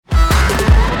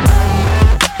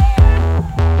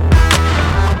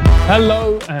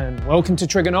Hello and welcome to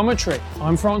Trigonometry.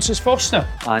 I'm Francis Foster.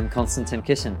 I'm Konstantin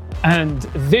Kishin. And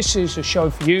this is a show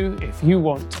for you if you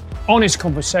want honest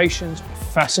conversations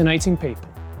with fascinating people.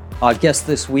 Our guest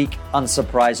this week,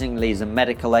 unsurprisingly, is a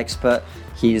medical expert.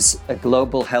 He's a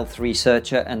global health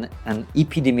researcher and an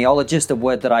epidemiologist, a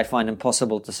word that I find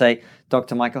impossible to say.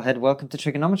 Dr. Michael Head, welcome to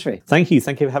Trigonometry. Thank you.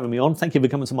 Thank you for having me on. Thank you for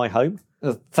coming to my home.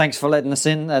 Thanks for letting us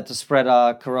in to spread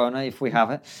our corona, if we have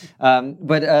it.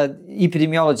 But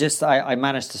epidemiologist, I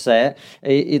managed to say it.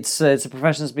 It's a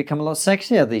profession that's become a lot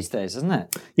sexier these days, isn't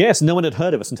it? Yes, no one had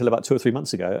heard of us until about 2 or 3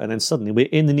 months ago, and then suddenly we're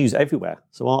in the news everywhere.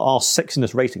 So our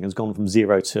sexiness rating has gone from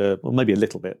 0 to, well, maybe a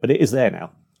little bit, but it is there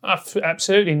now.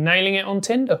 Absolutely, nailing it on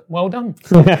Tinder. Well done.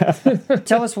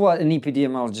 Tell us what an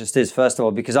epidemiologist is, first of all,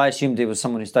 because I assumed it was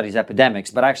someone who studies epidemics,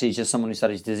 but actually it's just someone who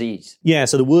studies disease. Yeah,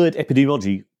 so the word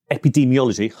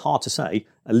epidemiology, hard to say,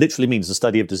 literally means the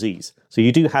study of disease. So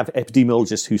you do have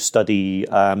epidemiologists who study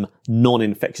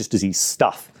non-infectious disease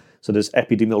stuff. So there's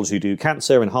epidemiologists who do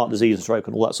cancer and heart disease and stroke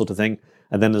and all that sort of thing.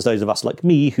 And then there's those of us like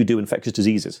me who do infectious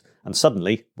diseases. And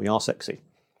suddenly we are sexy.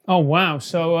 Oh, wow.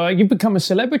 So you've become a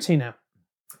celebrity now.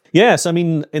 Yes, I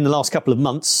mean, in the last couple of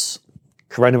months,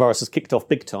 coronavirus has kicked off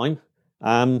big time.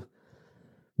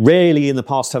 Rarely in the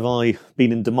past have I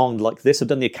been in demand like this. I've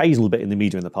done the occasional bit in the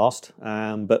media in the past.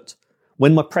 But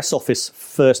when my press office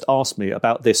first asked me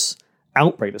about this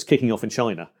outbreak that's kicking off in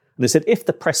China, and they said, if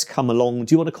the press come along,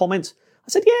 do you want to comment? I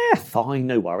said, yeah, fine,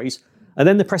 no worries. And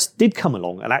then the press did come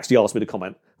along and actually asked me to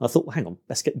comment. And I thought, well, hang on,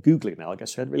 let's get googly now. I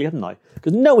guess I really hadn't I?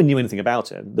 Because no one knew anything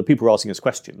about it. The people were asking us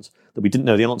questions that we didn't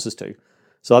know the answers to.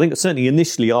 So I think that certainly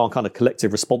initially our kind of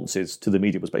collective responses to the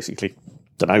media was basically,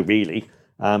 don't know really,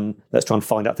 let's try and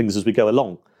find out things as we go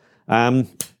along.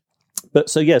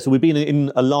 So we've been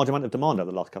in a large amount of demand over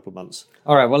the last couple of months.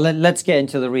 All right, well, let's get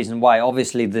into the reason why.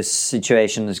 Obviously, this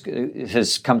situation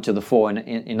has come to the fore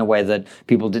in a way that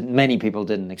many people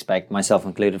didn't expect, myself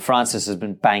included. Francis has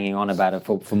been banging on about it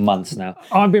for months now.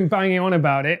 I've been banging on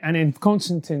about it, and in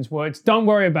Konstantin's words, don't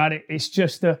worry about it, it's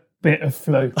just a bit of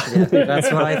flu. Yeah,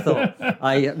 that's what I thought.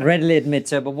 I readily admit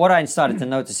to it. But what I started to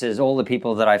notice is all the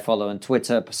people that I follow on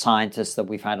Twitter, scientists that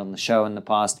we've had on the show in the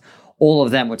past, all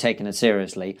of them were taking it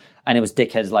seriously. And it was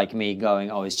dickheads like me going,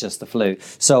 oh, it's just the flu.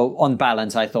 So on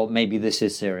balance, I thought maybe this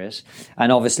is serious.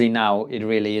 And obviously now it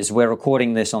really is. We're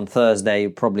recording this on Thursday.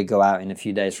 It'll probably go out in a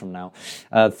few days from now.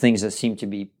 Things that seem to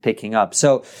be picking up.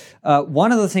 So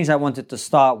one of the things I wanted to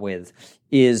start with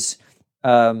is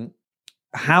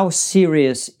how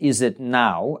serious is it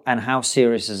now and how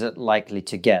serious is it likely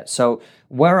to get? So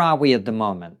where are we at the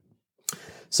moment?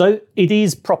 So it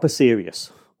is proper serious.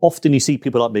 Often you see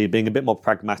people like me being a bit more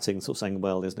pragmatic and sort of saying,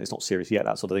 well, it's not serious yet,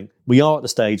 that sort of thing. We are at the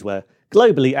stage where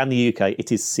globally and the UK,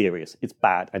 it is serious. It's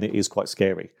bad and it is quite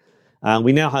scary.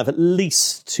 We now have at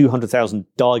least 200,000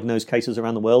 diagnosed cases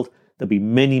around the world. There'll be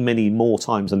many, many more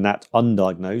times than that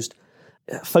undiagnosed.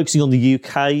 Focusing on the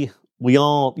UK,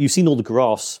 you've seen all the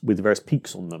graphs with the various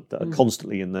peaks on them that are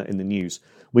constantly in the news.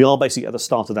 We are basically at the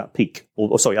start of that peak,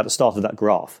 at the start of that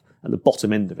graph, at the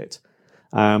bottom end of it.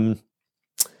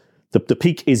 The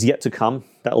peak is yet to come.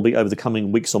 That will be over the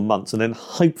coming weeks or months. And then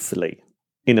hopefully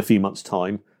in a few months'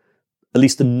 time, at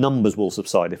least the numbers will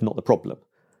subside, if not the problem.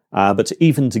 But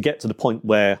even to get to the point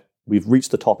where we've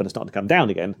reached the top and it's starting to come down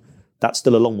again, that's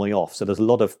still a long way off. So there's a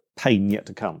lot of pain yet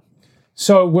to come.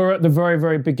 So we're at the very,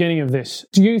 very beginning of this.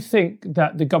 Do you think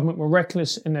that the government were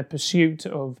reckless in their pursuit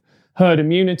of herd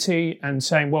immunity and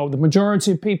saying, well, the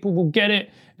majority of people will get it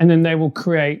and then they will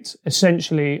create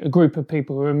essentially a group of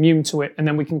people who are immune to it and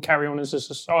then we can carry on as a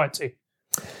society?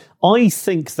 I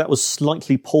think that was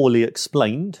slightly poorly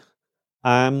explained,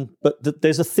 but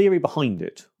there's a theory behind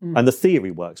it. And the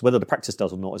theory works. Whether the practice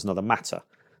does or not is another matter.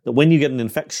 That when you get an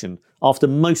infection, after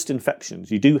most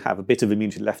infections, you do have a bit of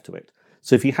immunity left to it.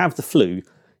 So if you have the flu,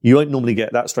 you won't normally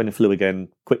get that strain of flu again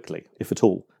quickly, if at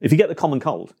all. If you get the common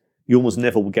cold, you almost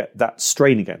never will get that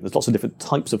strain again. There's lots of different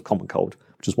types of common cold,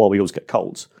 which is why we always get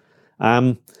colds.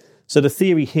 So the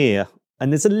theory here,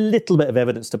 and there's a little bit of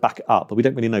evidence to back it up, but we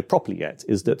don't really know properly yet,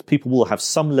 is that people will have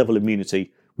some level of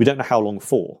immunity. We don't know how long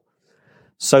for.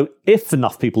 So if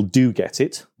enough people do get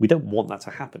it, we don't want that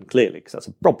to happen, clearly, because that's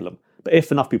a problem. But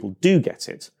if enough people do get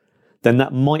it, then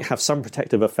that might have some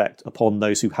protective effect upon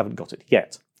those who haven't got it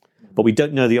yet. But we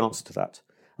don't know the answer to that.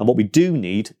 And what we do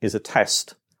need is a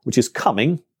test, which is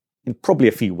coming in probably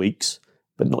a few weeks,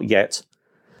 but not yet,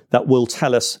 that will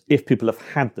tell us if people have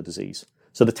had the disease.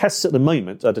 So the tests at the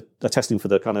moment are testing for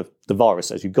the kind of the virus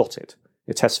as you got it.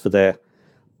 It tests for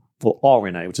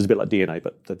RNA, which is a bit like DNA,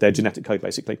 but their genetic code,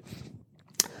 basically.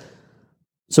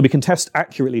 So we can test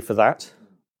accurately for that.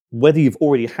 Whether you've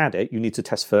already had it, you need to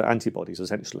test for antibodies,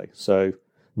 essentially. So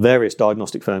various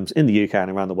diagnostic firms in the UK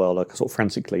and around the world are sort of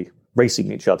frantically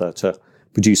racing each other to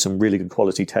produce some really good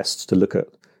quality tests to look at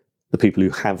the people who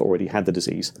have already had the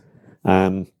disease.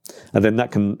 And then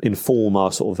that can inform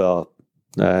our sort of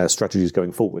our strategies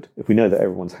going forward. If we know that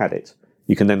everyone's had it,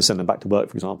 you can then send them back to work,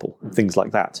 for example, and things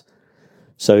like that.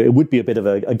 So it would be a bit of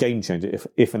a game changer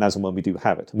if and as and when we do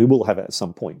have it. And we will have it at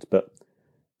some point, but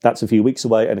that's a few weeks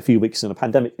away, and a few weeks in a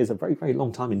pandemic is a very, very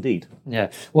long time indeed. Yeah.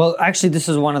 Well, actually, this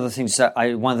is one of the things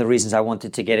one of the reasons I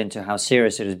wanted to get into how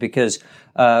serious it is, because,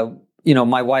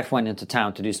 my wife went into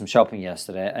town to do some shopping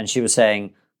yesterday, and she was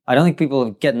saying, I don't think people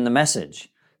are getting the message.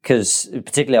 Because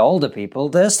particularly older people,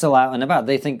 they're still out and about.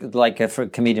 They think, like a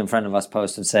comedian friend of us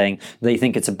posted saying, they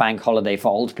think it's a bank holiday for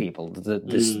old people,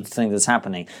 this thing that's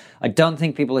happening. I don't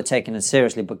think people are taking it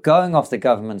seriously. But going off the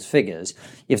government's figures,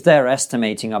 if they're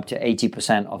estimating up to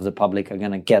 80% of the public are going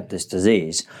to get this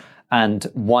disease, and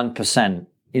 1%,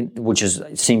 which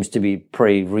seems to be a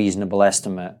pretty reasonable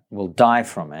estimate, will die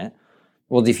from it,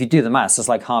 well, if you do the maths, that's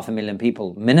like 500,000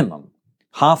 people minimum.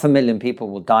 500,000 people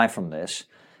will die from this.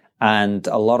 And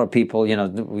a lot of people,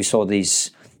 we saw these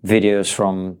videos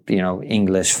from,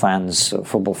 English fans,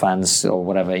 football fans or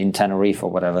whatever in Tenerife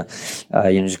or whatever.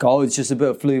 Just go, it's just a bit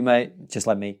of flu, mate. Just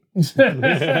like me.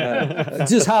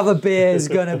 Just have a beer. It's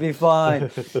going to be fine.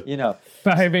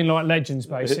 Behaving like legends,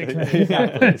 basically.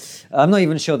 Exactly. I'm not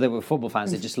even sure they were football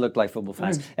fans. They just looked like football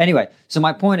fans. Anyway, so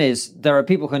my point is there are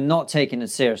people who are not taking it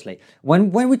seriously.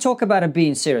 When we talk about it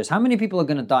being serious, how many people are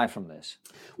going to die from this?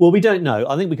 Well, we don't know.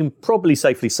 I think we can probably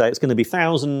safely say it's going to be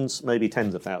thousands, maybe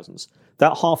tens of thousands.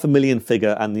 That 500,000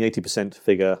 figure and the 80%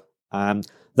 figure,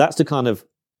 that's the kind of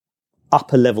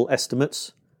upper level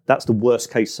estimates. That's the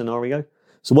worst case scenario.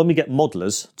 So when we get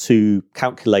modelers to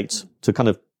calculate, to kind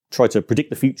of try to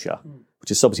predict the future, which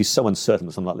is obviously so uncertain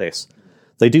with something like this,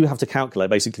 they do have to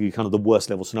calculate basically kind of the worst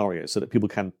level scenarios so that people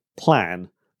can plan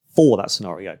for that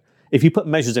scenario. If you put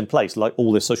measures in place like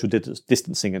all this social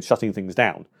distancing and shutting things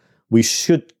down, we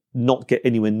should not get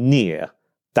anywhere near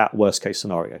that worst case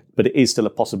scenario, but it is still a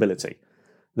possibility.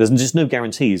 There's just no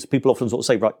guarantees. People often sort of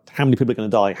say, right, how many people are going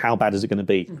to die? How bad is it going to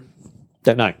be?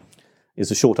 Don't know, is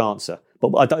the short answer. But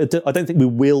I don't think we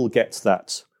will get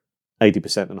that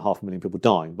 80% and 500,000 people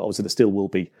dying, but obviously there still will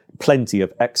be plenty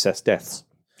of excess deaths.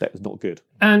 That is not good.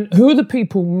 And who are the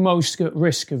people most at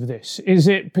risk of this? Is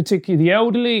it particularly the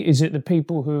elderly? Is it the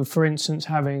people who, for instance,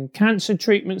 having cancer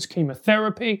treatments,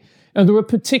 chemotherapy? Are there a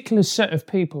particular set of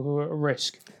people who are at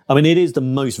risk? I mean, it is the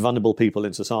most vulnerable people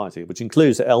in society, which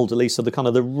includes the elderly. So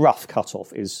the rough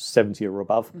cutoff is 70 or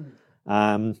above.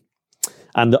 And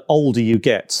the older you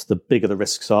get, the bigger the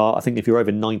risks are. I think if you're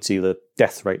over 90, the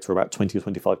death rates are about 20 or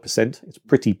 25%. It's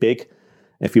pretty big.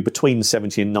 If you're between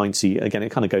 70 and 90, again,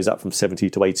 it kind of goes up from 70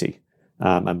 to 80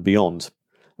 and beyond.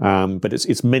 But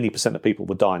it's many percent of people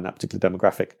will die in that particular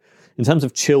demographic. In terms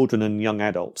of children and young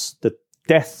adults, the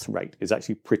death rate is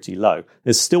actually pretty low.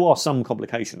 There still are some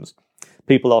complications.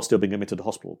 People are still being admitted to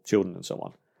hospital, children and so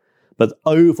on. But the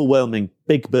overwhelming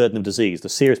big burden of disease, the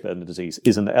serious burden of disease,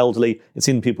 is in the elderly. It's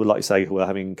in people, like you say, who are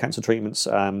having cancer treatments,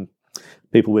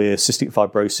 people with cystic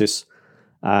fibrosis.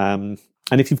 And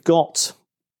if you've got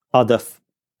other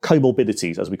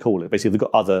comorbidities, as we call it, basically if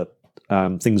you've got other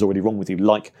things already wrong with you,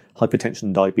 like hypertension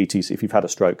and diabetes, if you've had a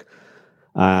stroke,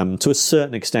 to a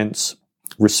certain extent,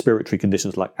 respiratory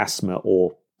conditions like asthma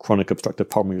or chronic obstructive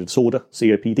pulmonary disorder,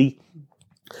 COPD,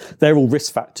 they're all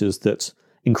risk factors that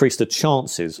increase the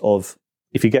chances of,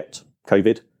 if you get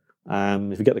COVID,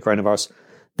 if you get the coronavirus,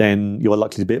 then you're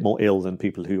likely to be a bit more ill than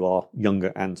people who are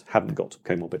younger and haven't got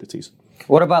comorbidities.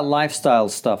 What about lifestyle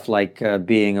stuff like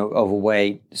being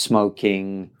overweight,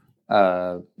 smoking,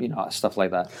 stuff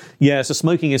like that? Yeah, so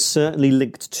smoking is certainly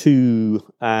linked to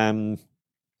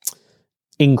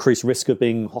increased risk of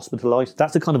being hospitalised.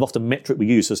 That's the kind of often metric we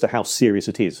use as to how serious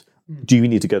it is. Do you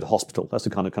need to go to hospital? That's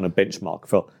the kind of benchmark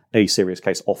for a serious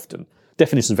case often.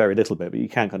 Definitions vary a little bit, but you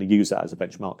can kind of use that as a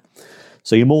benchmark.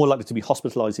 So you're more likely to be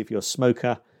hospitalised if you're a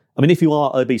smoker. I mean, if you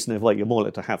are obese and overweight, you're more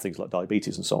likely to have things like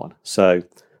diabetes and so on. So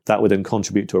that would then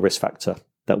contribute to a risk factor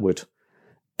that would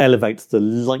elevate the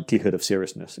likelihood of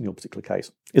seriousness in your particular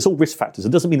case. It's all risk factors.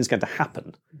 It doesn't mean it's going to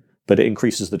happen, but it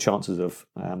increases the chances of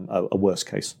a worse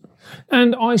case.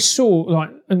 And I saw,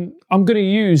 and I'm going to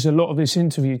use a lot of this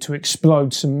interview to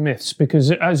explode some myths,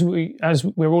 because as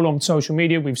we're all on social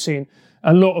media, we've seen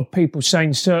a lot of people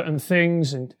saying certain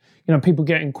things, and people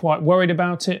getting quite worried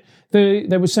about it. They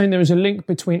were saying there was a link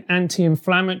between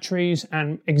anti-inflammatories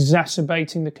and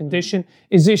exacerbating the condition.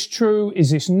 Is this true?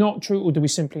 Is this not true? Or do we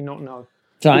simply not know?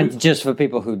 So just for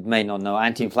people who may not know,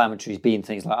 anti-inflammatories being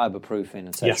things like ibuprofen,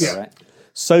 etc., yes. Right?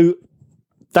 So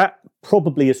that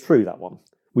probably is true, that one.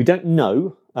 We don't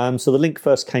know So the link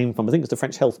first came from, I think it's the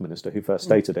French health minister who first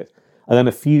stated it. And then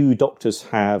a few doctors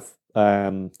have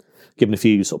given a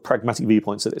few sort of pragmatic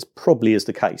viewpoints that it probably is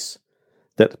the case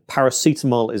that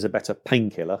paracetamol is a better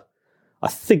painkiller. I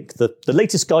think the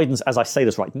latest guidance, as I say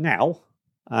this right now,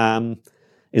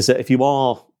 is that if you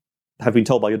have been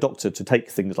told by your doctor to take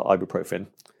things like ibuprofen,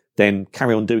 then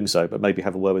carry on doing so, but maybe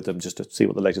have a word with them just to see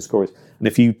what the latest score is. And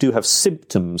if you do have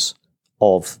symptoms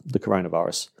of the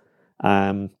coronavirus,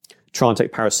 try and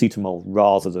take paracetamol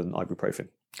rather than ibuprofen.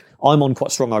 I'm on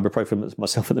quite strong ibuprofen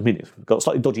myself at the minute. I've got a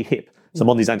slightly dodgy hip, so I'm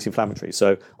on these anti-inflammatories.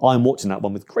 So I'm watching that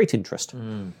one with great interest.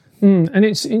 And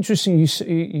it's interesting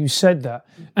you said that.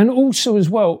 And also as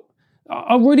well,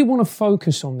 I really want to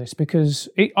focus on this because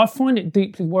I find it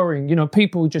deeply worrying. You know,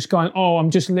 people just going, oh, I'm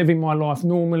just living my life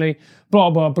normally, blah,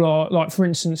 blah, blah. Like, for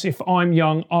instance, if I'm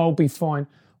young, I'll be fine.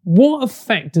 What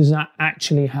effect does that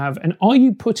actually have? And are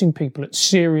you putting people at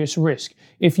serious risk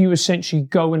if you essentially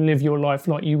go and live your life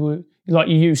like you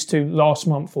used to last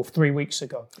month or 3 weeks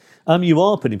ago? You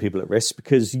are putting people at risk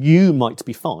because you might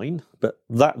be fine, but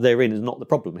that therein is not the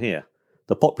problem here.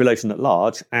 The population at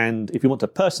large, and if you want to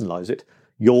personalise it,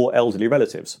 your elderly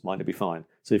relatives might not be fine.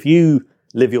 So if you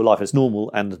live your life as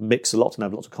normal and mix a lot and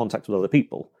have lots of contact with other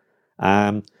people,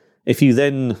 if you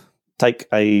then take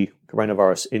a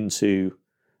coronavirus into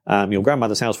your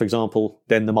grandmother's house, for example,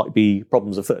 then there might be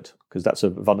problems afoot because that's a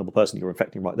vulnerable person you're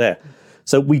infecting right there.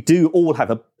 So we do all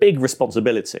have a big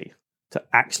responsibility to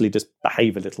actually just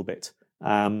behave a little bit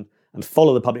and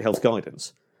follow the public health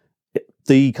guidance.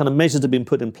 The kind of measures that have been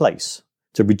put in place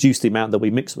to reduce the amount that we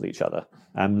mix with each other,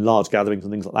 large gatherings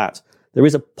and things like that, there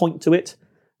is a point to it,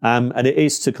 and it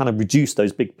is to kind of reduce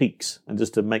those big peaks and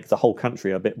just to make the whole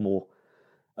country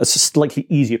a slightly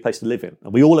easier place to live in.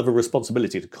 And we all have a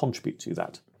responsibility to contribute to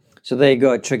that. So there you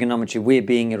go, trigonometry. We're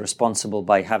being irresponsible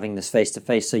by having this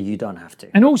face-to-face so you don't have to.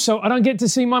 And also, I don't get to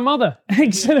see my mother.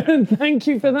 Excellent. Thank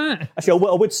you for that. Actually,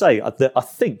 I would say that I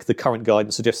think the current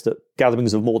guidance suggests that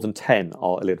gatherings of more than 10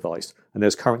 are ill-advised. And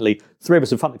there's currently 3 of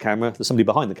us in front of the camera, there's somebody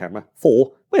behind the camera,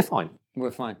 4, we're fine.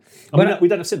 We're fine. We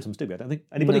don't have symptoms, do we? I don't think.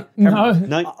 Anybody?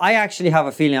 No. I actually have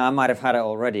a feeling I might have had it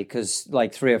already because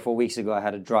like 3 or 4 weeks ago I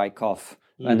had a dry cough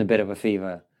and a bit of a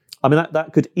fever. I mean,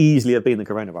 that could easily have been the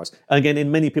coronavirus. And again, in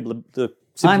many people, the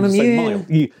symptoms are so mild.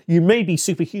 You may be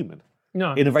superhuman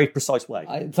in a very precise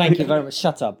way. Thank you very much.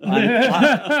 Shut up.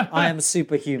 I am a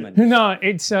superhuman. No,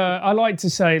 it's, I like to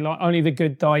say, like, only the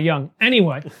good die young.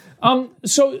 Anyway,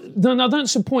 so now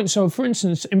that's the point. So, for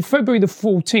instance, in February the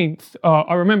 14th,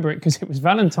 I remember it because it was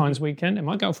Valentine's weekend and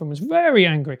my girlfriend was very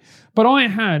angry. But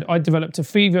I developed a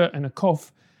fever and a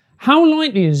cough. How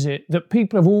likely is it that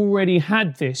people have already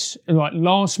had this, like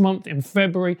last month in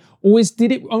February, or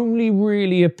did it only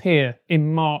really appear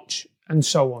in March and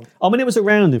so on? I mean, it was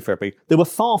around in February. There were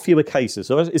far fewer cases,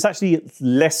 so it's actually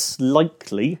less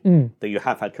likely that you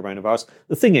have had coronavirus.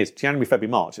 The thing is, January, February,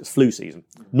 March, it's flu season.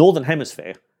 Northern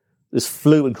Hemisphere, there's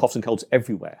flu and coughs and colds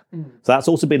everywhere. So that's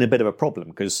also been a bit of a problem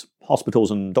because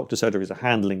hospitals and doctor surgeries are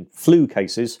handling flu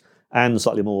cases and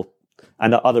slightly more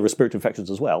and other respiratory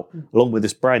infections as well, along with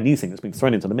this brand new thing that's been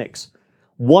thrown into the mix.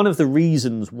 One of the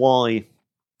reasons why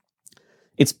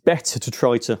it's better to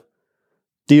try to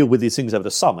deal with these things over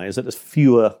the summer is that there's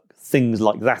fewer things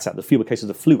like that out there, fewer cases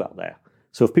of flu out there.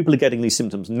 So if people are getting these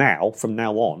symptoms now, from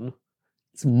now on,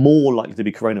 it's more likely to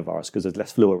be coronavirus because there's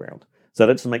less flu around. So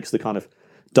that just makes the kind of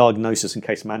diagnosis and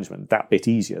case management that bit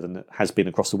easier than it has been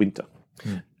across the winter.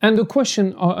 And another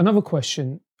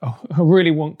question I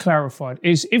really want clarified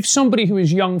is if somebody who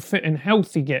is young, fit and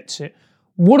healthy gets it,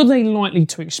 what are they likely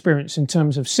to experience in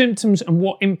terms of symptoms and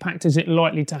what impact is it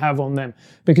likely to have on them?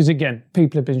 Because again,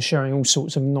 people have been sharing all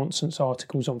sorts of nonsense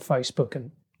articles on Facebook and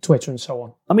Twitter and so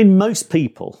on. I mean,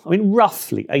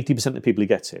 roughly 80% of the people who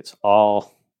get it are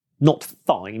not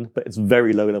fine, but it's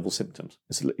very low level symptoms.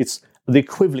 It's the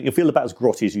equivalent, you feel about as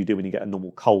grotty as you do when you get a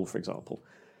normal cold, for example.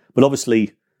 But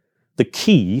obviously, the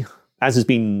key, as has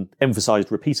been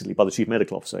emphasised repeatedly by the chief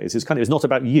medical officer, is it's not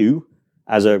about you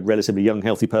as a relatively young,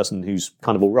 healthy person who's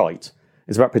kind of all right.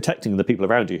 It's about protecting the people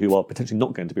around you who are potentially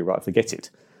not going to be right if they get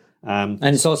it. And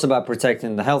it's also about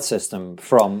protecting the health system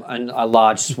from a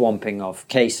large swamping of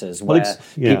cases where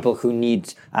people who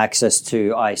need access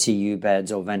to ICU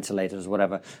beds or ventilators,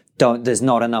 whatever, there's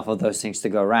not enough of those things to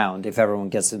go around if everyone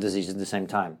gets the disease at the same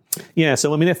time. Yeah,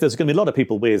 so I mean, if there's going to be a lot of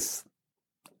people with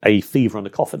a fever and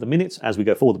a cough at the minute, as we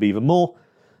go forward, there'll be even more.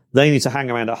 They need to hang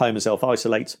around at home and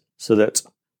self-isolate so that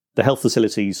the health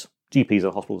facilities, GPs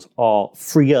and hospitals, are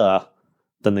freer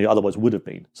than they otherwise would have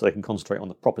been, so they can concentrate on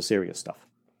the proper serious stuff.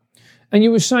 And you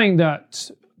were saying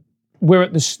that we're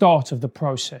at the start of the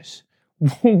process.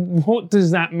 What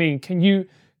does that mean? Can you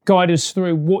guide us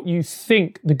through what you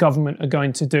think the government are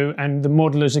going to do and the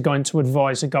modelers are going to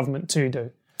advise the government to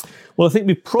do? Well, I think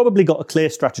we've probably got a clear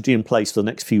strategy in place for the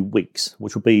next few weeks,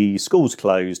 which will be schools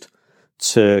closed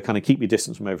to kind of keep your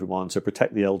distance from everyone, to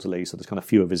protect the elderly, so there's kind of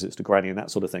fewer visits to granny and that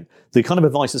sort of thing. The kind of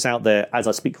advice that's out there as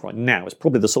I speak right now is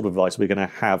probably the sort of advice we're going to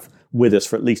have with us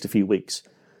for at least a few weeks.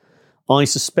 I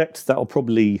suspect that we'll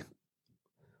probably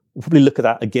look at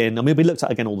that again. I mean, we looked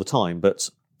at it again all the time, but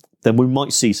then we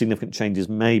might see significant changes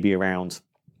maybe around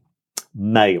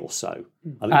May or so.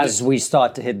 As we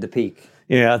start to hit the peak.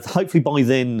 Yeah, hopefully by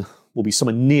then we'll be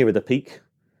somewhere nearer the peak.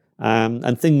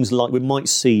 And things like we might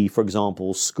see, for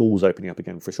example, schools opening up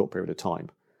again for a short period of time.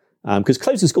 Because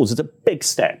closing schools is a big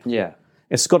step. Yeah.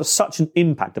 It's got such an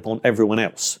impact upon everyone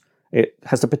else. It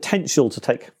has the potential to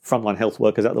take frontline health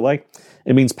workers out of the way.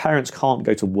 It means parents can't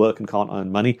go to work and can't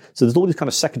earn money. So there's all these kind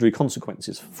of secondary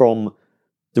consequences from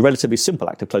the relatively simple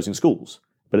act of closing schools.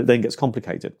 But it then gets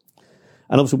complicated.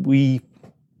 And obviously we,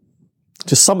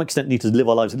 to some extent, need to live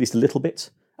our lives at least a little bit.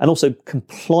 And also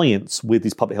compliance with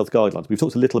these public health guidelines. We've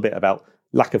talked a little bit about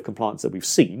lack of compliance that we've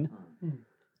seen.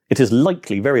 It is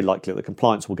likely, very likely, that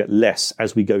compliance will get less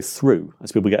as we go through,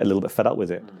 as people get a little bit fed up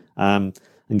with it, and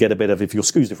get a bit of, if you'll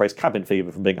excuse the phrase, cabin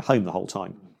fever from being at home the whole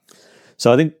time.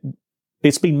 So I think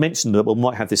it's been mentioned that we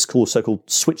might have this so-called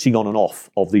switching on and off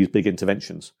of these big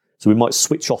interventions. So we might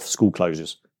switch off school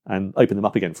closures and open them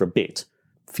up again for a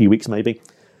few weeks maybe.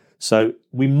 So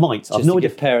we might. Just to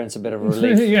give parents a bit of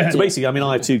relief. Yeah. So basically, I mean,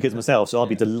 I have 2 kids myself, so I'll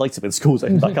be delighted when schools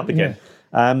open back up again.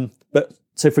 But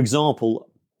so, for example,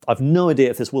 I've no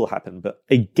idea if this will happen, but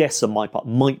a guess on my part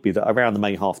might be that around the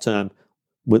May half term,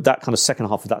 with that kind of second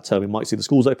half of that term, we might see the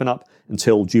schools open up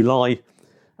until July.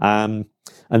 And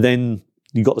then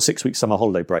you've got the 6-week summer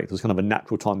holiday break. There's kind of a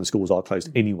natural time when schools are closed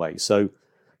anyway. So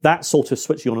that sort of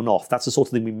switching on and off, that's the sort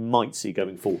of thing we might see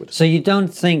going forward. So you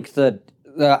don't think that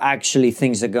actually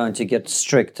things are going to get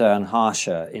stricter and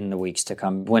harsher in the weeks to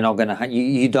come? We're not going to.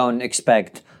 You don't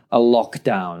expect a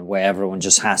lockdown where everyone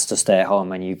just has to stay at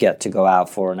home and you get to go out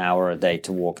for an hour a day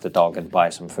to walk the dog and buy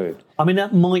some food? I mean,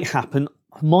 that might happen.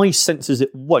 My sense is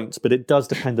it won't, but it does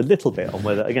depend a little bit on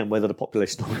whether the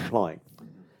population is complying.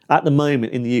 At the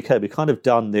moment in the UK, we've kind of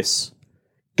done this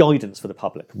guidance for the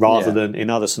public rather than in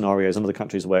other scenarios in other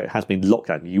countries where it has been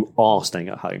lockdown. You are staying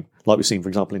at home, like we've seen, for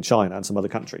example, in China and some other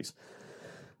countries.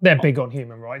 They're big on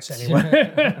human rights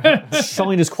anyway.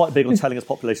 China's quite big on telling its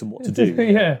population what to do.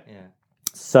 Yeah.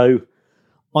 So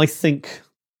I think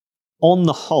on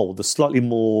the whole, the slightly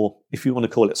more, if you want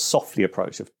to call it, softly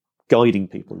approach of guiding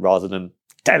people rather than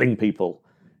telling people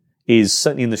is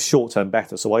certainly in the short term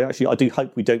better. So I do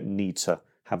hope we don't need to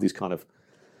have these kind of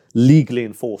legally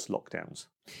enforced lockdowns.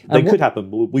 They could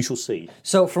happen, but we shall see.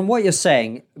 So from what you're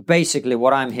saying, basically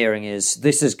what I'm hearing is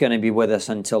this is going to be with us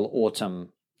until autumn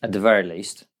at the very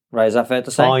least. Right, is that fair to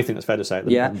say? I think that's fair to say at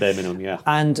the bare minimum, yeah.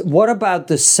 And what about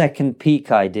the second peak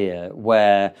idea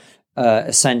where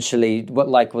essentially,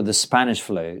 like with the Spanish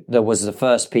flu, there was the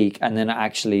first peak and then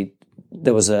actually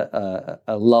there was a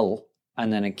lull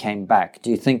and then it came back. Do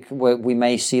you think we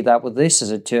may see that with this?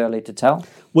 Is it too early to tell?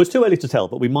 Well, it's too early to tell,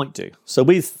 but we might do. So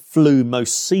with flu,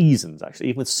 most seasons, actually,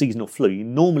 even with seasonal flu, you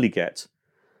normally get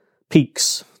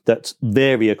peaks that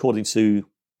vary according to,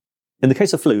 in the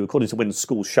case of flu, according to when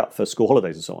schools shut for school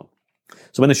holidays and so on.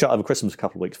 So when they shut over Christmas a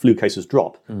couple of weeks, flu cases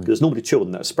drop because there's normally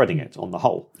children that are spreading it on the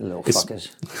whole. Little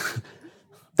fuckers.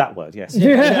 That word, yes.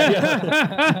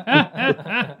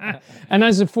 And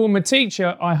as a former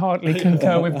teacher, I hardly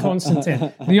concur with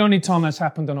Constantine. The only time that's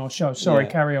happened on our show. Sorry,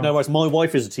 carry on. No worries. My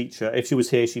wife is a teacher. If she was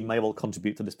here, she may well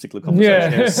contribute to this particular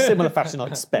conversation in a similar fashion, I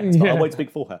expect. But I won't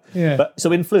speak for her. Yeah. But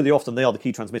so in flu, they are the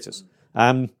key transmitters.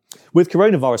 With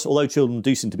coronavirus, although children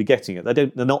do seem to be getting it,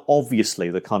 they're not obviously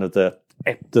the kind of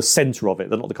the centre of it.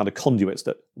 They're not the kind of conduits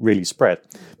that really spread.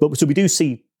 But so we do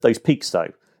see those peaks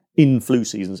though in flu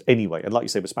seasons anyway. And like you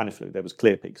say, with Spanish flu, there was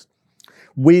clear peaks.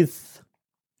 With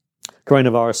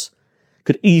coronavirus,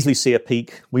 could easily see a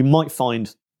peak. We might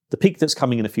find the peak that's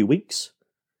coming in a few weeks.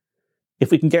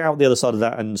 If we can get out the other side of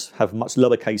that and have much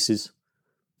lower cases,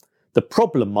 the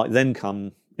problem might then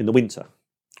come in the winter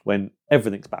when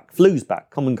everything's back. Flu's back,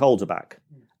 common colds are back,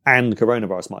 and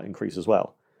coronavirus might increase as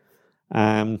well.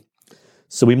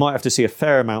 So we might have to see a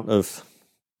fair amount of,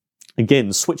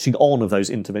 again, switching on of those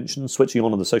interventions, switching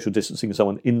on of the social distancing and so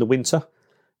on in the winter.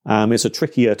 It's a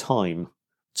trickier time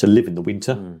to live in the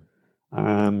winter,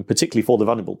 particularly for the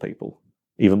vulnerable people,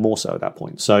 even more so at that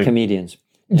point. So comedians.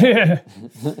 Yeah.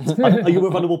 Are you a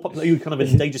vulnerable? Are you kind of an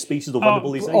endangered species or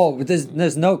vulnerable these days? Oh, but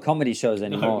there's no comedy shows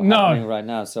anymore No. happening right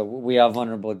now, so we are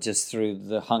vulnerable just through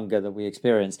the hunger that we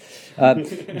experience.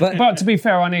 But But to be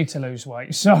fair, I need to lose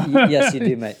weight. So yes, you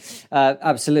do, mate.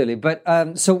 Absolutely. But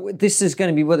so this is going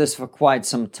to be with us for quite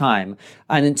some time.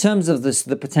 And in terms of this,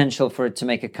 the potential for it to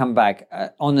make a comeback,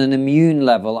 on an immune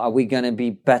level, are we going to be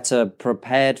better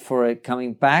prepared for it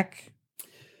coming back?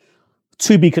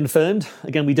 To be confirmed.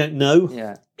 Again, we don't know.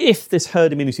 Yeah. If this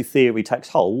herd immunity theory takes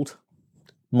hold,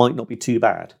 might not be too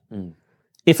bad.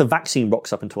 If a vaccine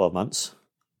rocks up in 12 months,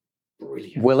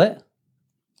 Brilliant. Will it?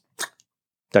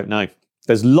 don't know.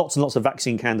 There's lots and lots of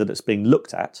vaccine candidates being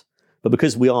looked at, but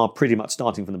because we are pretty much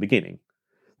starting from the beginning,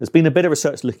 there's been a bit of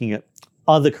research looking at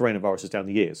other coronaviruses down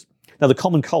the years. Now, the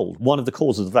common cold, one of the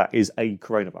causes of that is a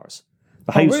coronavirus.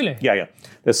 Really? Yeah.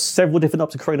 There's several different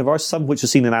types of coronavirus, some of which are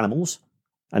seen in animals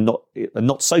and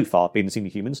not so far being seen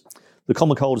in humans. The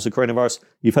common cold is a coronavirus.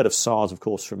 You've heard of SARS, of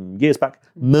course, from years back.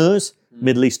 MERS,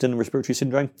 Middle Eastern Respiratory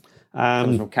Syndrome.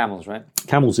 Comes from camels, right?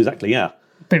 Camels, exactly, yeah.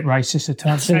 Bit racist at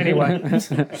times. Anyway.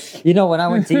 You know, when I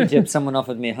went to Egypt, someone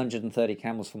offered me 130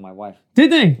 camels for my wife.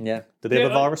 Did they? Yeah. Did they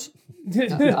have a virus?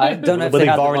 I don't know if Were they they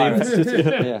had the virally virus.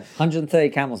 infected? Yeah, 130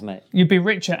 camels, mate. You'd be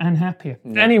richer and happier.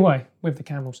 Anyway, with the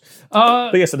camels.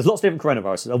 But yes, so there's lots of different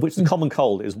coronaviruses, of which the common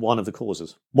cold is one of the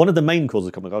causes. One of the main causes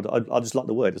of common cold, I just like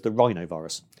the word, is the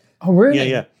rhinovirus. Oh,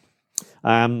 really? Yeah.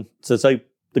 So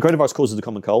the coronavirus causes the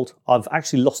common cold. I've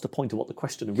actually lost the point of what the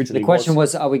question originally was. The question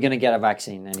was, are we going to get a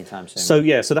vaccine anytime soon?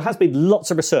 So there has been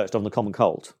lots of research on the common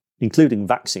cold, including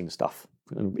vaccine stuff,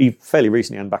 fairly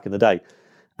recently and back in the day.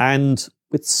 And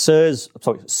with SARS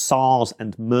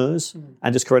and MERS,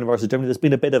 and just coronaviruses generally, there's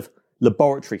been a bit of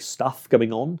laboratory stuff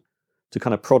going on to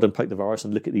kind of prod and poke the virus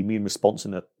and look at the immune response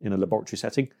in a laboratory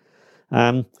setting.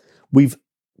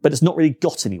 But it's not really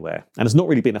got anywhere, and it's not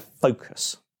really been a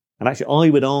focus. And actually, I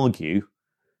would argue,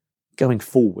 going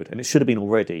forward, and it should have been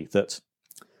already, that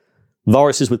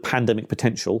viruses with pandemic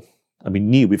potential,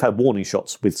 we've had warning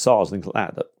shots with SARS and things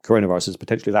like that coronavirus is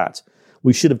potentially that.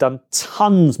 We should have done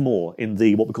tons more in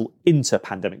the what we call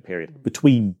inter-pandemic period,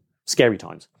 between scary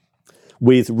times,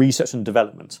 with research and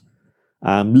development,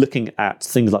 looking at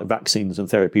things like vaccines and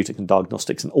therapeutics and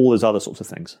diagnostics and all those other sorts of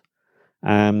things.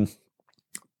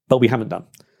 But we haven't done.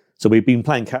 So we've been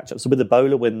playing catch-up. So with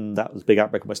Ebola, when that was a big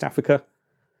outbreak in West Africa,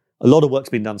 a lot of work's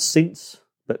been done since.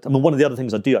 But one of the other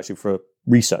things I do actually for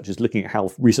research is looking at how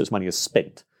research money is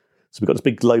spent. So we've got this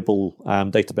big global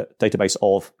database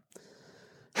of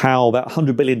how about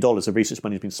 $100 billion of research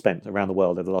money has been spent around the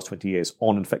world over the last 20 years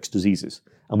on infectious diseases.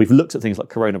 And we've looked at things like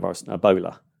coronavirus and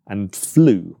Ebola and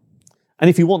flu. And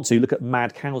if you want to, look at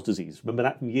mad cow's disease. Remember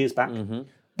that from years back? Mm-hmm.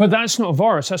 But that's not a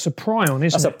virus, that's a prion,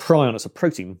 isn't That's it? a prion, it's a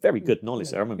protein. Very good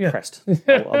knowledge there. I'm impressed.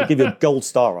 I'll give you a gold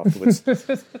star afterwards.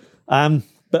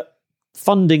 But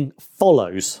funding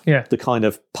follows the kind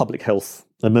of public health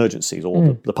emergencies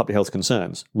or the public health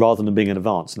concerns rather than being in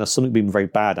advance. And that's something we've been very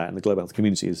bad at in the global health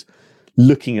community is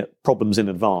looking at problems in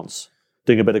advance,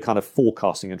 doing a bit of kind of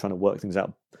forecasting and trying to work things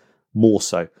out more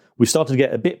so. We've started to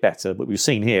get a bit better, but we've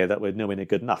seen here that we're nowhere near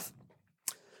good enough.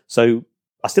 So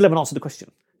I still haven't answered the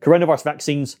question. Coronavirus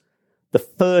vaccines, the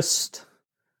first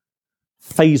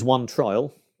phase 1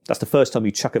 trial, that's the first time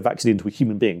you chuck a vaccine into a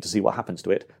human being to see what happens to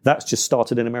it. That's just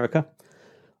started in America.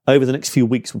 Over the next few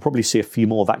weeks, we'll probably see a few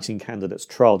more vaccine candidates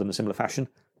trialled in a similar fashion,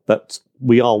 but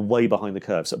we are way behind the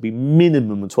curve. So it'll be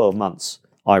minimum of 12 months,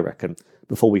 I reckon,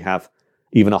 before we have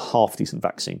even a half-decent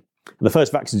vaccine. And the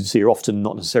first vaccines you see are often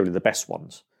not necessarily the best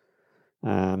ones.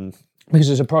 Because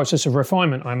there's a process of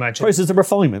refinement, I imagine. Process of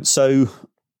refinement. So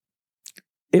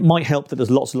it might help that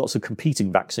there's lots and lots of competing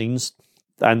vaccines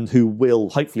and who will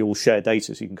hopefully all share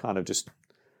data so you can kind of just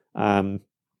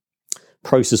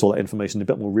process all that information in a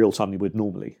bit more real time than you would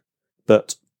normally.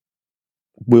 But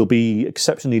we'll be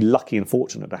exceptionally lucky and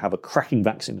fortunate to have a cracking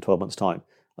vaccine in 12 months' time.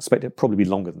 I expect it'll probably be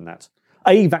longer than that.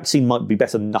 A vaccine might be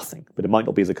better than nothing, but it might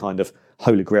not be the kind of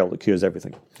holy grail that cures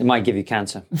everything. It might give you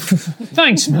cancer.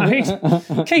 Thanks, mate.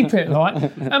 Keep it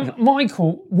light.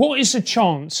 Michael, what is the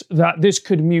chance that this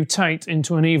could mutate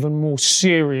into an even more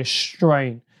serious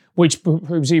strain, which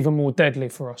proves even more deadly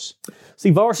for us?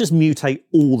 See, viruses mutate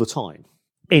all the time,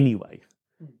 anyway.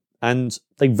 And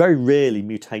they very rarely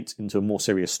mutate into a more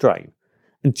serious strain.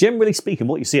 And generally speaking,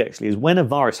 what you see actually is when a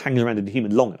virus hangs around in a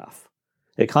human long enough,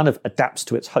 it kind of adapts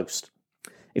to its host.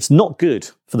 It's not good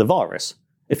for the virus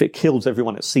if it kills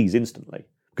everyone it sees instantly,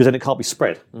 because then it can't be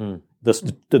spread.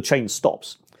 The chain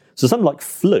stops. So something like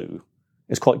flu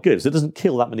is quite good, because it doesn't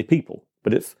kill that many people,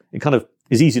 but it kind of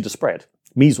is easy to spread.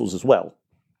 Measles as well.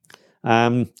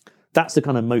 That's the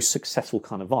kind of most successful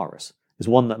kind of virus, is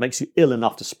one that makes you ill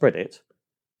enough to spread it,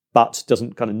 but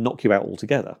doesn't kind of knock you out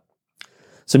altogether.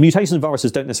 So mutations in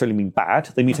viruses don't necessarily mean bad.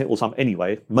 They mutate all the time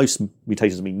anyway. Most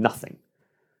mutations mean nothing.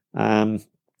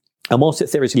 And whilst it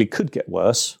theoretically could get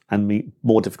worse and be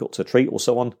more difficult to treat or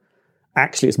so on,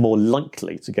 actually it's more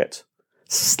likely to get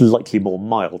slightly more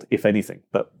mild, if anything.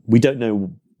 But we don't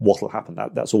know what will happen.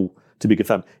 That's all to be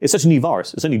confirmed. It's such a new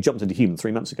virus. It's only jumped into humans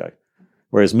 3 months ago,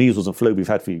 whereas measles and flu we've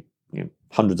had for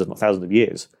hundreds, if not thousands of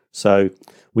years. So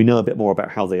we know a bit more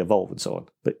about how they evolve and so on.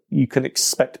 But you can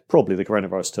expect probably the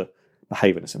coronavirus to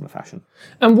behave in a similar fashion.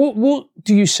 And what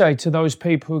do you say to those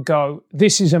people who go,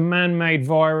 this is a man-made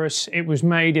virus, it was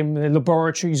made in the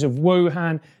laboratories of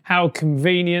Wuhan, how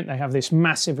convenient, they have this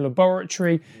massive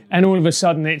laboratory, and all of a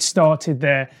sudden it started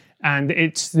there, and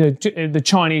it's the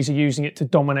Chinese are using it to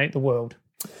dominate the world?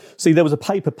 See, there was a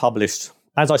paper published,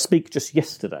 as I speak, just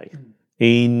yesterday,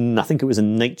 I think it was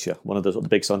in Nature, one of the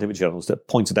big scientific journals, that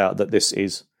pointed out that this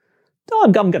is,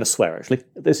 I'm going to swear actually,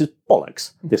 this is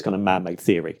bollocks, this kind of man-made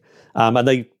theory. And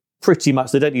they pretty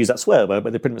much, they don't use that swear word,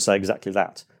 but they pretty much say exactly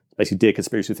that. Basically, dear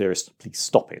conspiracy theorists, please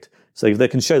stop it. So they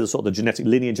can show the sort of the genetic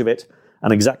lineage of it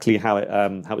and exactly how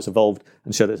it's evolved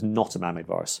and show that it's not a man-made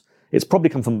virus. It's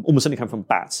probably almost certainly come from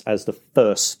bats as the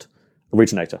first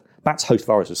originator. Bats host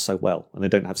viruses so well and they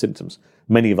don't have symptoms.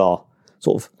 Many of our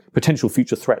sort of potential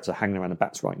future threats are hanging around the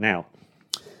bats right now.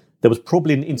 There was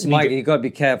probably an intermediate... Mike, you've got to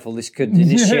be careful. This could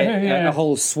initiate a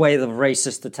whole swathe of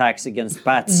racist attacks against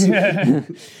bats. Yeah.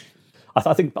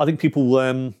 I think people.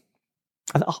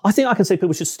 I think I can say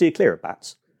people should steer clear of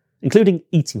bats, including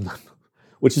eating them,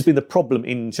 which has been the problem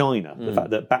in China. The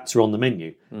fact that bats are on the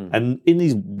menu, and in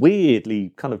these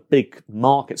weirdly kind of big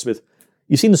markets with,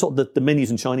 you've seen the sort of the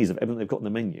menus in Chinese of everything they've got on the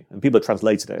menu, and people have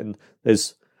translated it. And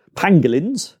there's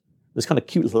pangolins, this kind of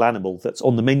cute little animal that's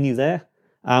on the menu there.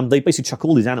 They basically chuck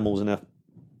all these animals in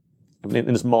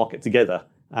this market together,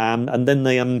 and then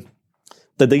they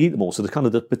eat them all. So there's kind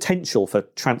of the potential for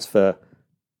transfer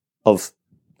of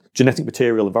genetic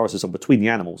material and viruses on between the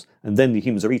animals, and then the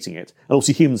humans are eating it. And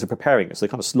also humans are preparing it, so they're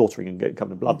kind of slaughtering and getting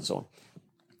covered in blood and so on.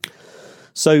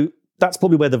 So that's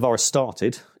probably where the virus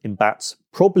started, in bats,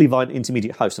 probably via an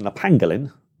intermediate host. And a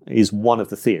pangolin is one of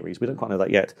the theories. We don't quite know that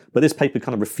yet. But this paper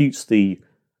kind of refutes the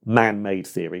man-made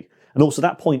theory. And also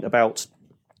that point about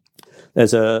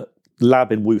there's a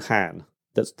lab in Wuhan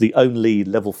that's the only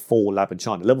level 4 lab in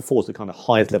China. Level 4 is the kind of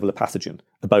highest level of pathogen,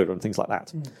 Ebola and things like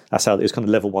that. That's how it's kind of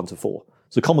level 1 to 4.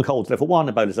 So common cold is level 1,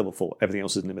 Ebola is level 4. Everything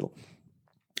else is in the middle.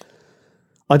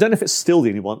 I don't know if it's still the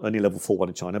only level 4 one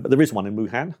in China, but there is one in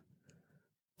Wuhan.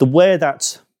 Where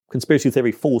that conspiracy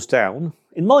theory falls down,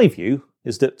 in my view,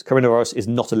 is that coronavirus is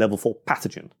not a level 4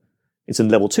 pathogen. It's in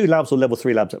level 2 labs or level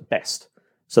 3 labs at best.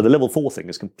 So the level 4 thing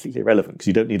is completely irrelevant because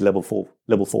you don't need level 4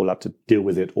 lab to deal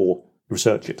with it or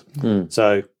research it.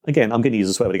 So again, I'm going to use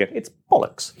a swear word again. It's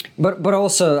bollocks. But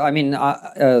also, I mean,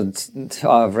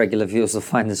 our regular viewers will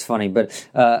find this funny, but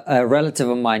a relative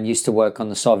of mine used to work on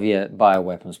the Soviet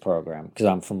bioweapons program because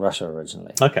I'm from Russia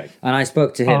originally. Okay. And I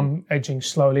spoke to him. I'm edging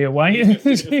slowly away.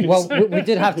 Well, we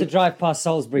did have to drive past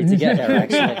Salisbury to get here,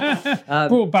 actually.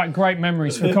 Brought back great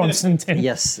memories for Constantine.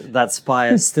 Yes, that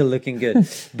spire is still looking good.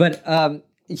 But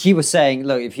he was saying,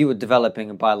 look, if you were developing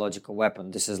a biological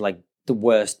weapon, this is like the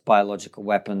worst biological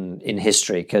weapon in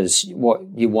history, because what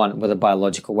you want with a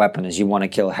biological weapon is you want to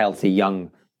kill healthy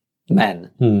young men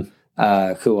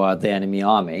who are the enemy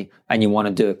army, and you want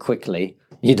to do it quickly.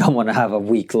 You don't want to have a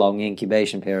week-long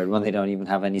incubation period when they don't even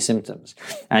have any symptoms.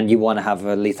 And you want to have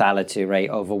a lethality rate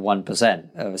over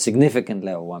 1%, a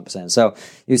significantly over 1%. So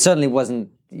it certainly wasn't,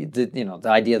 the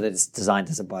idea that it's designed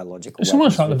as a biological It's weapon.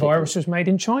 almost like the virus was made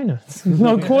in China.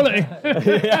 No quality.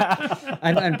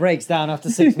 and breaks down after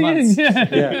 6 months.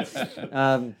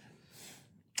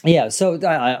 So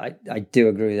I do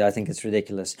agree with you. I think it's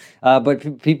ridiculous.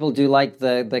 But people do like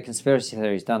the conspiracy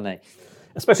theories, don't they?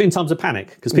 Especially in times of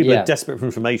panic, because people are desperate for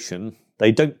information.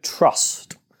 They don't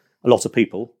trust a lot of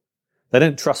people. They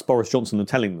don't trust Boris Johnson and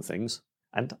telling them things.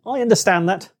 And I understand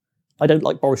that. I don't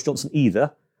like Boris Johnson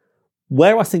either.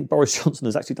 Where I think Boris Johnson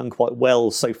has actually done quite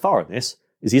well so far in this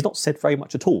is he's not said very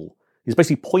much at all. He's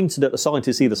basically pointed at the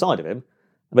scientists either side of him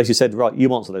and basically said, right,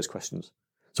 you answer those questions.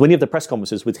 So when you have the press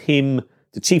conferences with him,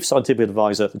 the chief scientific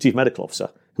advisor, the chief medical officer,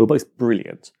 who are both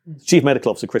brilliant. The chief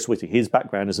medical officer, Chris Whitty, his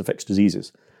background is infectious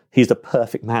diseases. He's the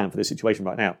perfect man for this situation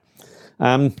right now.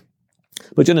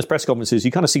 But during his press conferences,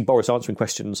 you kind of see Boris answering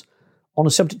questions on a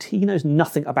subject he knows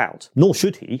nothing about, nor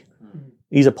should he.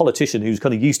 He's a politician who's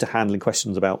kind of used to handling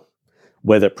questions about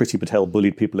whether Priti Patel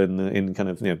bullied people in kind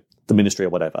of the ministry or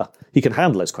whatever. He can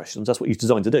handle those questions. That's what he's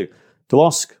designed to do. To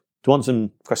answer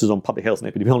him questions on public health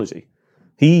and epidemiology,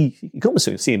 you can almost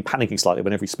see him panicking slightly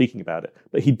whenever he's speaking about it.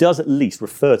 But he does at least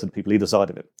refer to the people either side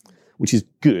of it, which is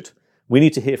good. We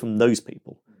need to hear from those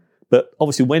people. But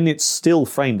obviously, when it's still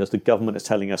framed as the government is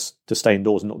telling us to stay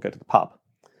indoors and not go to the pub,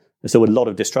 there's still a lot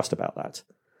of distrust about that.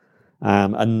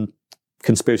 And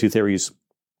conspiracy theories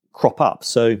crop up.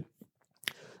 So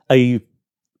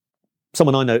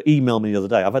someone I know emailed me the other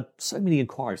day. I've had so many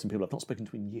inquiries from people I've not spoken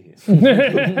to in years.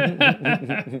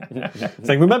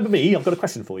 Saying, remember me, I've got a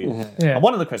question for you. Yeah. And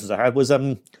one of the questions I had was,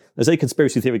 there's a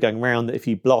conspiracy theory going around that if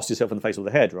you blast yourself in the face with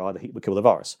a hairdryer, the heat would kill the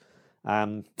virus.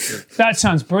 That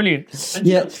sounds brilliant.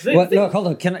 Yeah. Well, look, hold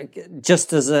on. Can I,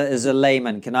 just as a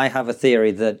layman, can I have a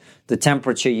theory that the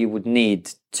temperature you would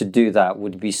need to do that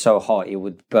would be so hot it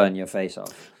would burn your face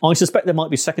off? I suspect there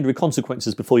might be secondary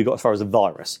consequences before you got as far as a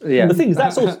virus. Yeah. And the thing is,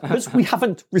 that's also because we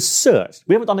haven't researched,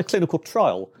 we haven't done a clinical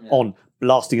trial on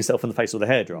blasting yourself in the face with a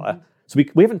hairdryer. So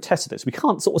we haven't tested it. So we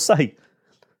can't sort of say,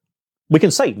 we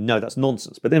can say, no, that's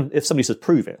nonsense. But then if somebody says,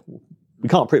 prove it, we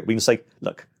can't prove it. We can say,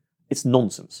 look, it's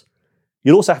nonsense.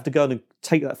 You'll also have to go and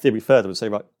take that theory further and say,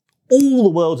 right, all the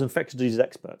world's infectious disease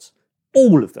experts,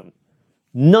 all of them,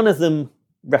 none of them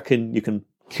reckon you can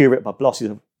cure it by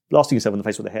blasting yourself in the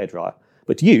face with a hairdryer.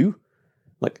 But you,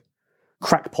 like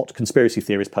crackpot conspiracy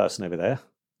theorist person over there,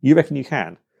 you reckon you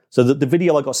can. So the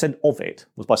video I got sent of it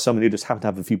was by someone who just happened to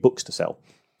have a few books to sell.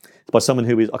 It's by someone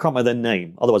who is, I can't remember their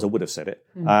name, otherwise I would have said it.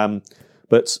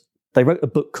 But they wrote a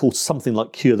book called something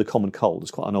like Cure the Common Cold.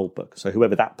 It's quite an old book. So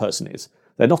whoever that person is,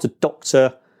 they're not a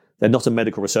doctor, they're not a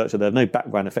medical researcher, they have no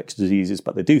background in infectious diseases,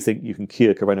 but they do think you can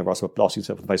cure coronavirus by blasting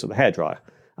yourself in the face with a hairdryer.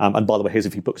 And by the way, here's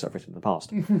a few books I've written in the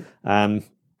past.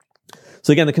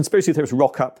 So again, the conspiracy theorists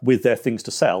rock up with their things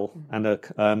to sell and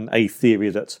a theory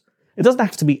that it doesn't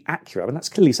have to be accurate. I mean, that's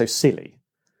clearly so silly.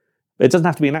 It doesn't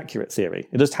have to be an accurate theory.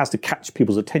 It just has to catch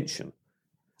people's attention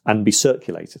and be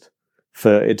circulated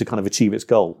for it to kind of achieve its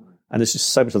goal. And there's just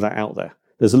so much of that out there.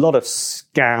 There's a lot of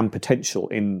scam potential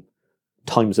in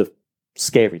times of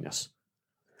scariness.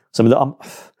 So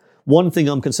one thing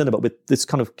I'm concerned about with this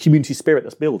kind of community spirit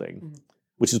that's building,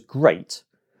 which is great,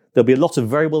 there'll be a lot of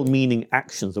very well-meaning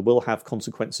actions that will have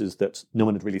consequences that no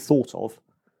one had really thought of.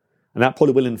 And that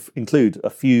probably will include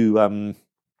a few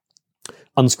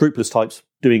unscrupulous types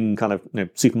doing kind of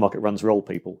supermarket runs for old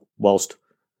people whilst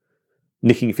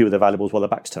nicking a few of their valuables while their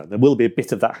back's turned. There will be a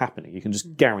bit of that happening. You can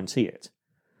just guarantee it.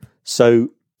 So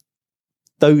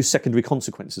those secondary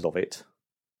consequences of it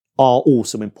are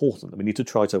also important.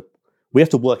 We have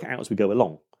to work it out as we go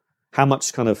along. How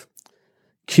much kind of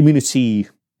community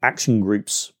action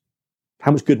groups,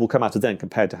 how much good will come out of them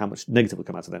compared to how much negative will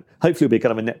come out of them. Hopefully it'll be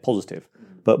kind of a net positive.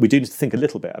 But we do need to think a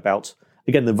little bit about,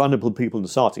 again, the vulnerable people in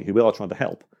society who we are trying to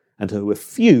help and who a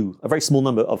very small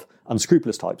number of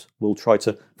unscrupulous types will try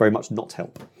to very much not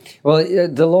help. Well,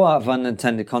 the law of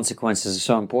unintended consequences is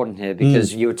so important here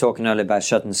because you were talking earlier about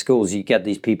shutting schools. You get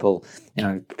these people,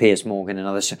 Piers Morgan and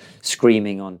others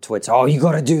screaming on Twitter, oh, you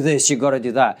got to do this, you got to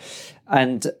do that.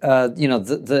 And,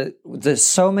 there's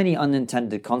so many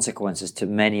unintended consequences to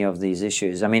many of these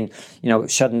issues. I mean,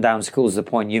 shutting down schools, the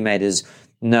point you made is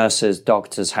nurses,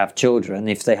 doctors have children.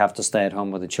 If they have to stay at home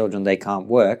with the children, they can't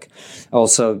work.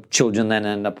 Also, children then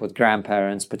end up with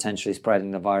grandparents, potentially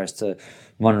spreading the virus to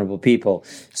vulnerable people.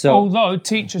 So, although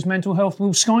teachers' mental health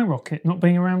will skyrocket not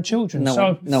being around children.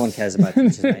 No one cares about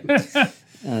teachers, mate.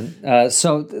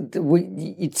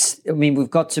 We've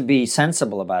got to be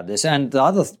sensible about this. And the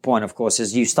other point, of course,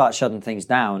 is you start shutting things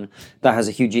down, that has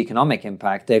a huge economic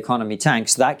impact. The economy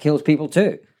tanks, that kills people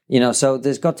too. So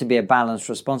there's got to be a balanced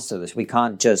response to this. We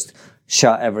can't just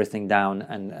shut everything down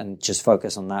and just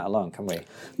focus on that alone, can we?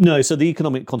 No, so the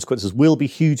economic consequences will be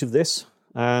huge of this.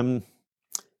 And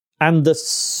the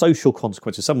social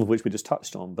consequences, some of which we just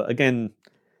touched on. But again,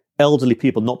 elderly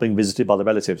people not being visited by their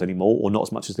relatives anymore, or not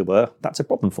as much as they were, that's a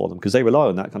problem for them because they rely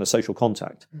on that kind of social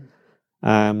contact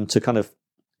to kind of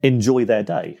enjoy their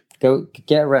day. Go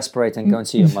get a respirator and go and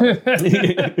see your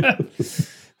mother.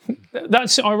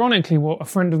 That's ironically what a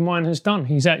friend of mine has done.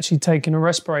 He's actually taken a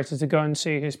respirator to go and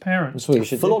see his parents. That's what you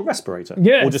should Full-on respirator?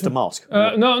 Yeah. Or just a mask?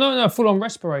 No, full-on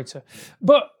respirator.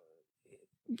 But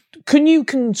can you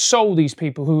console these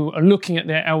people who are looking at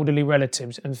their elderly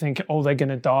relatives and think, oh, they're going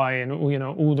to die and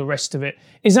all the rest of it?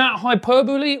 Is that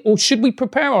hyperbole, or should we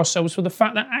prepare ourselves for the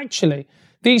fact that actually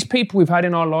these people we've had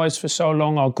in our lives for so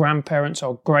long, our grandparents,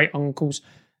 our great uncles,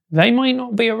 they might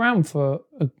not be around for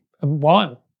a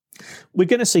while? We're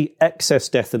going to see excess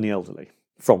death in the elderly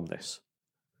from this.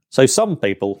 So some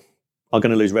people are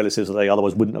going to lose relatives that they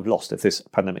otherwise wouldn't have lost if this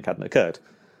pandemic hadn't occurred.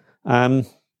 To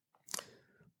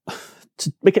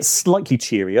make it slightly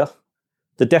cheerier,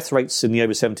 the death rates in the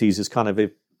over 70s is kind of,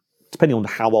 depending on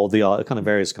how old they are, it kind of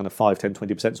varies, kind of 5, 10,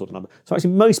 20% sort of number. So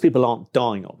actually most people aren't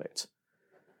dying of it.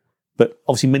 But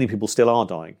obviously many people still are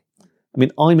dying. I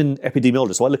mean, I'm an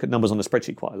epidemiologist, so I look at numbers on a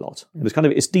spreadsheet quite a lot. And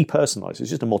it's depersonalised. It's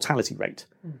just a mortality rate.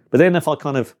 But then if I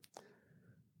kind of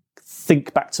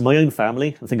think back to my own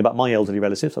family and think about my elderly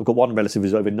relatives. I've got one relative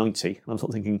who's over 90, and I'm sort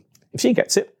of thinking, if she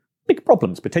gets it, big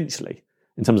problems potentially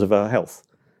in terms of her health.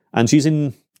 And she's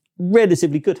in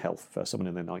relatively good health for someone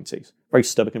in their 90s, very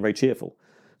stoic and very cheerful.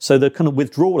 So the kind of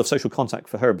withdrawal of social contact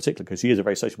for her in particular, because she is a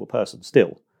very sociable person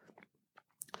still,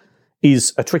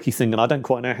 is a tricky thing, and I don't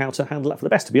quite know how to handle that for the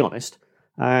best, to be honest.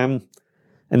 In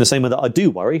the same way that I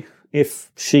do worry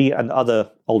if she and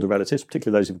other older relatives,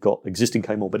 particularly those who've got existing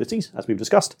comorbidities, as we've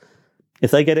discussed, if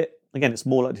they get it, again, it's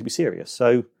more likely to be serious.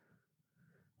 So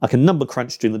I can number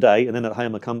crunch during the day, and then at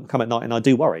home I come at night and I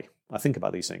do worry. I think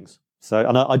about these things. So,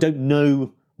 and I don't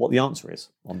know what the answer is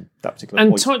on that particular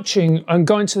point. And touching and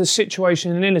going to the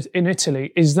situation in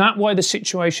Italy, is that why the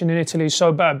situation in Italy is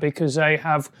so bad? Because they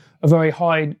have a very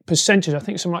high percentage, I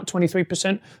think something like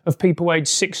 23% of people aged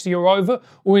 60 or over,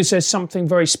 or is there something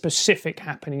very specific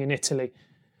happening in Italy?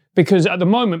 Because at the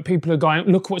moment people are going,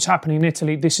 look what's happening in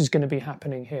Italy, this is going to be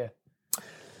happening here.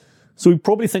 So we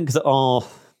probably think that our,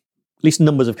 at least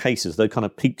numbers of cases, those kind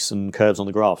of peaks and curves on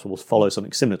the graphs will follow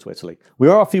something similar to Italy. We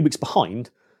are a few weeks behind,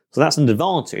 so that's an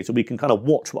advantage, and we can kind of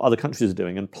watch what other countries are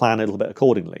doing and plan a little bit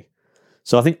accordingly.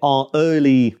 So I think our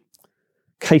early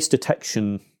case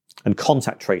detection and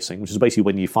contact tracing, which is basically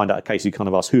when you find out a case, you kind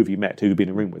of ask who have you met, who have you been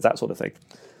in a room with, that sort of thing.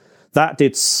 That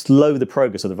did slow the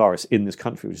progress of the virus in this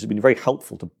country, which has been very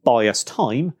helpful to buy us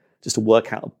time just to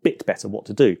work out a bit better what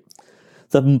to do.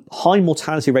 The high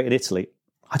mortality rate in Italy,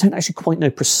 I don't actually quite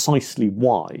know precisely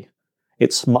why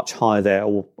it's much higher there,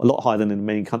 or a lot higher than in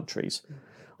many countries.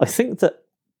 I think that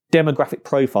demographic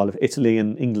profile of Italy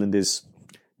and England is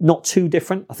not too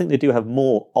different. I think they do have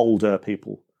more older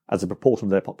people as a proportion of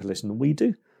their population than we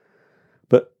do.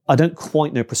 But I don't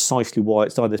quite know precisely why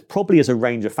it's done. There's probably is a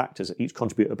range of factors that each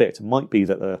contribute a bit. It might be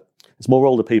that there's more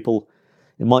older people.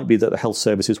 It might be that the health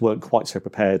services weren't quite so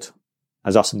prepared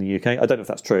as us in the UK. I don't know if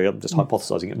that's true. I'm just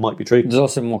hypothesising it might be true. There's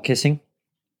also more kissing.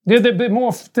 They're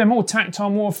more tactile,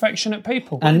 more affectionate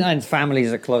people. And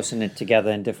families are closer knit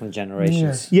together in different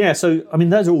generations. Yeah, so, I mean,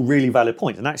 those are all really valid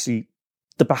points. And actually,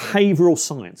 the behavioural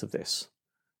science of this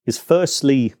is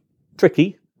firstly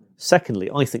tricky. Secondly,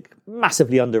 I think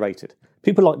massively underrated.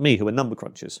 People like me who are number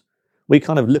crunchers, we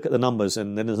kind of look at the numbers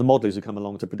and then there's the modellers who come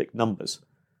along to predict numbers.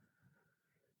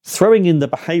 Throwing in the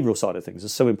behavioural side of things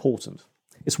is so important.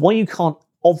 It's why you can't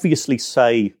obviously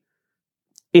say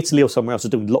Italy or somewhere else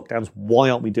is doing lockdowns. Why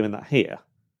aren't we doing that here?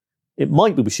 It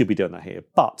might be we should be doing that here,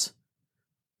 but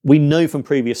we know from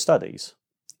previous studies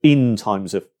in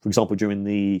times of, for example, during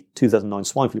the 2009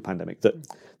 swine flu pandemic, that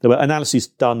there were analyses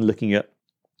done looking at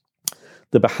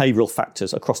the behavioural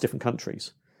factors across different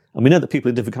countries. And we know that people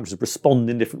in different countries respond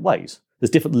in different ways. There's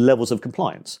different levels of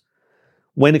compliance.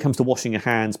 When it comes to washing your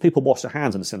hands, people wash their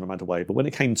hands in a similar amount of way. But when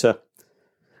it came to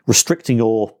restricting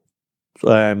your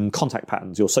contact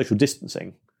patterns, your social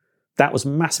distancing, that was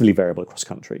massively variable across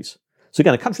countries. So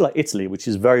again, a country like Italy, which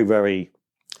is very, very,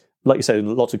 like you said,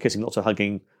 lots of kissing, lots of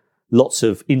hugging, lots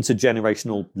of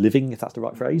intergenerational living, if that's the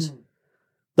right phrase.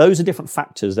 Those are different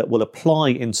factors that will apply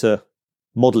into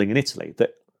modelling in Italy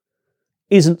that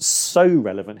isn't so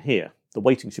relevant here. The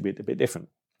weighting should be a bit different.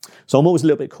 So I'm always a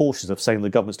little bit cautious of saying the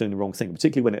government's doing the wrong thing,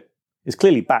 particularly when it is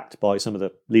clearly backed by some of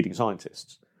the leading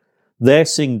scientists. They're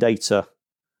seeing data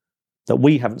that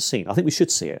we haven't seen. I think we should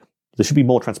see it. There should be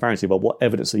more transparency about what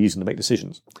evidence they're using to make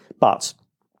decisions. But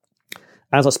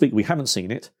as I speak, we haven't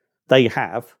seen it. They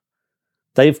have.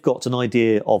 They've got an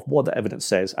idea of what the evidence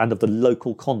says and of the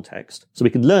local context. So we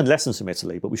can learn lessons from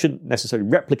Italy, but we shouldn't necessarily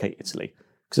replicate Italy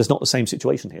because it's not the same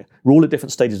situation here. We're all at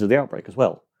different stages of the outbreak as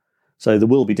well. So there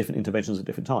will be different interventions at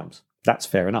different times. That's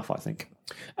fair enough, I think.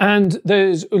 And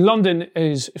London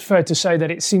is fair to say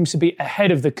that it seems to be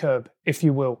ahead of the curve, if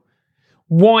you will.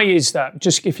 Why is that?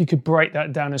 Just if you could break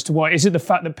that down as to why. Is it the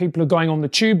fact that people are going on the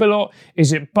tube a lot?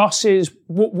 Is it buses?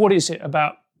 What is it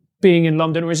about being in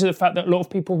London? Or is it the fact that a lot of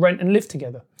people rent and live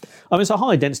together? I mean, it's a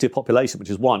high density of population, which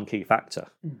is one key factor.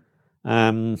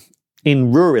 In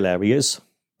rural areas,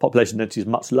 population density is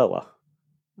much lower.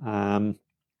 And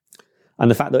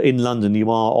the fact that in London you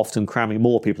are often cramming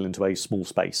more people into a small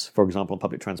space, for example, on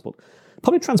public transport.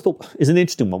 Public transport is an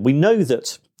interesting one. We know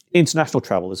that international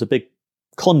travel is a big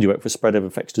conduit for spread of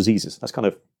infectious diseases. That's kind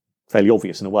of fairly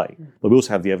obvious in a way, but we also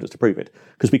have the evidence to prove it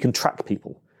because we can track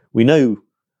people. We know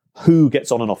who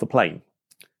gets on and off a plane.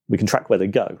 We can track where they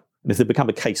go. And if they become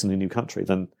a case in a new country,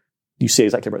 then you see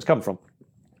exactly where it's come from.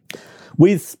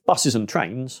 With buses and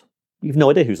trains, you have no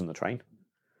idea who's on the train.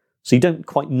 So you don't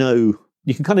quite know.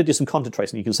 You can kind of do some contact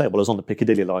tracing. You can say, well, I was on the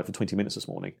Piccadilly line for 20 minutes this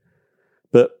morning.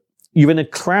 But you're in a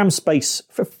cram space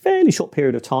for a fairly short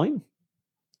period of time.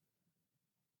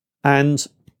 And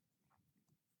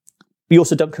you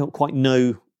also don't quite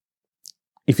know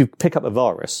if you pick up a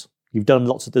virus,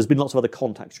 there's been lots of other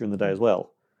contacts during the day as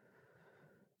well.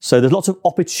 So there's lots of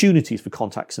opportunities for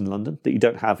contacts in London that you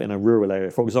don't have in a rural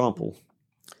area, for example.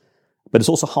 But it's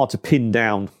also hard to pin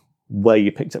down where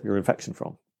you picked up your infection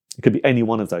from. It could be any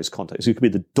one of those contacts. It could be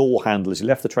the door handle as you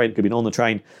left the train. It could be on the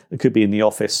train. It could be in the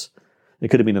office. It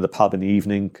could have been in the pub in the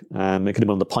evening. It could have been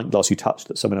on the pint glass you touched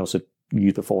that someone else had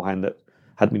used beforehand that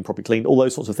hadn't been properly cleaned. All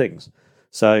those sorts of things.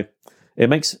 So it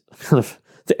makes kind of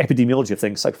the epidemiology of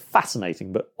things so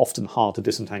fascinating, but often hard to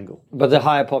disentangle. But the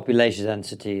higher population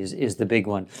density is the big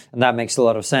one, and that makes a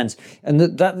lot of sense. And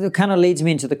that kind of leads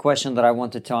me into the question that I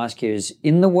wanted to ask you is,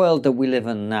 in the world that we live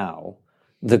in now,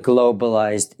 the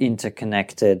globalized,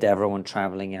 interconnected, everyone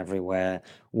traveling everywhere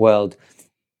world,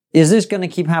 is this going to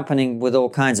keep happening with all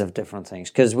kinds of different things?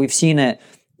 Because we've seen it,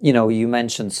 you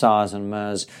mentioned SARS and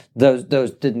MERS.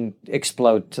 Those didn't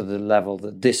explode to the level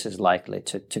that this is likely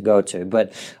to go to.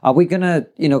 But are we going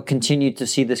to, continue to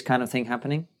see this kind of thing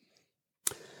happening?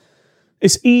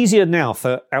 It's easier now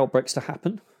for outbreaks to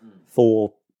happen,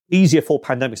 easier for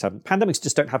pandemics to happen. Pandemics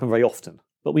just don't happen very often,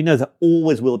 but we know there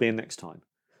always will be a next time.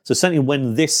 So certainly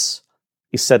when this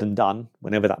is said and done,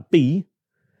 whenever that be,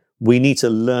 we need to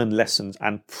learn lessons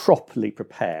and properly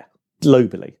prepare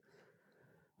globally.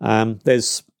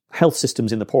 There's health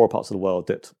systems in the poorer parts of the world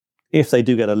that, if they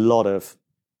do get a lot of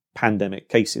pandemic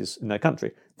cases in their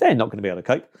country, they're not going to be able to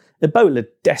cope. Ebola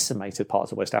decimated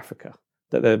parts of West Africa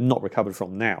that they're not recovered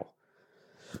from now.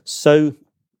 So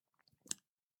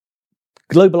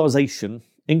globalization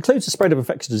includes the spread of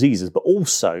infectious diseases, but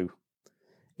also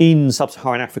in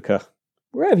sub-Saharan Africa,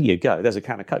 wherever you go, there's a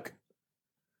can of Coke.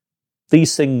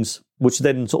 These things, which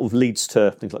then sort of leads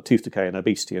to things like tooth decay and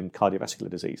obesity and cardiovascular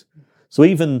disease. So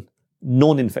even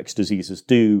non-infectious diseases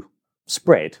do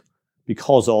spread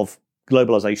because of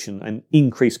globalization and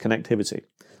increased connectivity.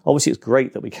 Obviously, it's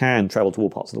great that we can travel to all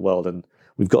parts of the world and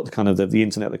we've got the kind of the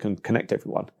internet that can connect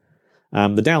everyone.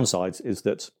 The downside is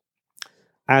that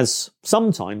as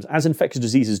infectious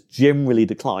diseases generally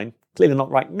decline, clearly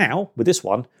not right now with this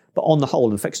one, but on the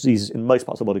whole, infectious diseases in most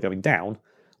parts of the world are going down.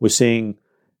 We're seeing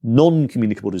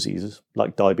non-communicable diseases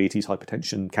like diabetes,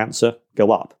 hypertension, cancer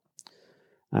go up.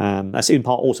 That's in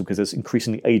part also because there's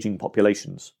increasingly aging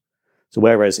populations. So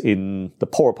whereas in the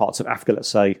poorer parts of Africa, let's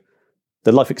say,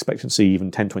 the life expectancy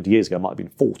even 10, 20 years ago might have been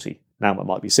 40. Now it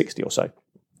might be 60 or so.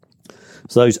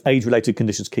 So those age-related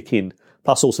conditions kick in,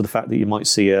 plus also the fact that you might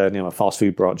see a fast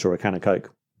food branch or a can of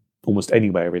Coke almost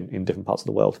anywhere in different parts of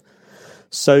the world.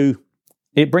 So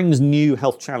it brings new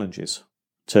health challenges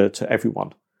to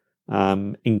everyone,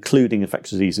 including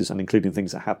infectious diseases and including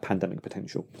things that have pandemic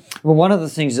potential. Well, one of the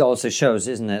things it also shows,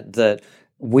 isn't it, that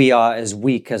we are as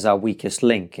weak as our weakest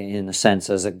link, in a sense,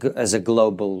 as a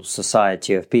global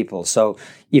society of people. So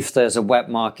if there's a wet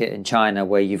market in China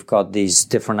where you've got these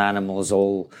different animals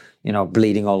all,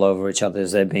 bleeding all over each other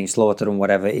as they're being slaughtered and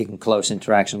whatever, in close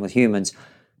interaction with humans,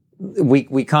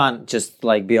 we can't just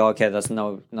be, okay, that's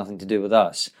nothing to do with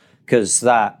us, because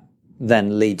that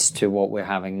then leads to what we're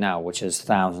having now, which is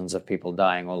thousands of people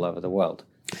dying all over the world.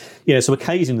 Yeah, so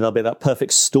occasionally there'll be that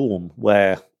perfect storm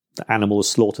where the animal is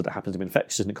slaughtered that happens to be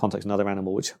infectious and it contacts another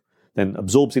animal, which then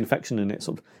absorbs the infection and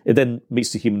it then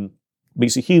meets the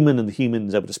human and the human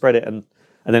is able to spread it and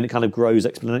then it kind of grows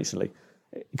exponentially.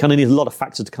 It kind of needs a lot of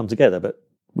factors to come together, but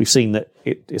we've seen that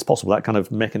it is possible. That kind of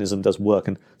mechanism does work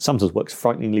and sometimes works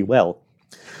frighteningly well.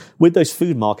 With those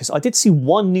food markets, I did see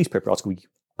one newspaper article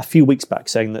a few weeks back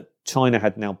saying that China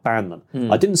had now banned them.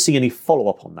 I didn't see any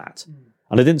follow-up on that.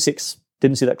 And I didn't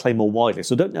see that claim more widely.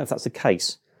 So I don't know if that's the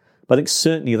case. But I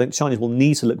think Chinese will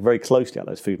need to look very closely at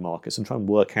those food markets and try and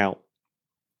work out,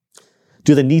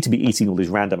 do they need to be eating all these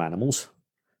random animals?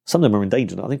 Some of them are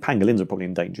endangered. I think pangolins are probably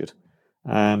endangered.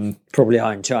 Probably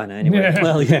are in China anyway. Yeah.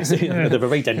 Well, yes, they have a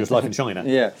very dangerous life in China.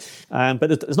 Yeah.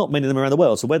 But there's not many of them around the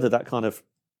world. So whether that kind of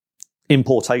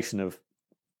importation of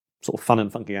sort of fun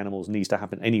and funky animals needs to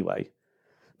happen anyway.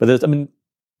 But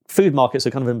food markets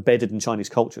are kind of embedded in Chinese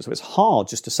culture. So it's hard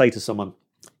just to say to someone,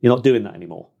 you're not doing that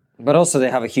anymore. But also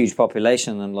they have a huge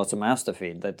population and lots of mouths to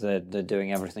feed, that they're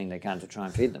doing everything they can to try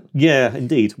and feed them. Yeah,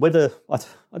 indeed. I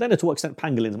don't know to what extent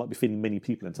pangolins might be feeding many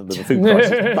people in terms of the food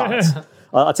crisis,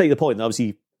 but I take the point that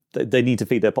obviously they need to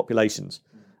feed their populations.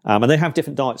 And they have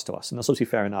different diets to us, and that's obviously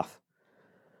fair enough.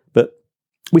 But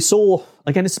we saw,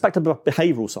 again, it's back to the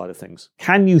behavioural side of things.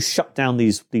 Can you shut down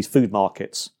these food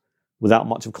markets without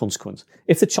much of consequence?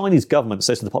 If the Chinese government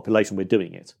says to the population, we're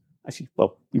doing it, actually,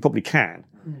 well, you probably can.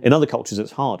 In other cultures,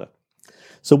 it's harder.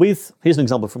 So here's an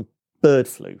example from bird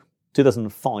flu,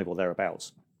 2005 or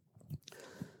thereabouts.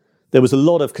 There was a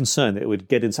lot of concern that it would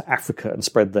get into Africa and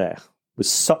spread there. With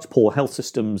such poor health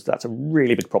systems, that's a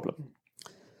really big problem.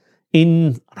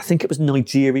 I think it was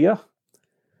Nigeria,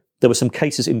 there were some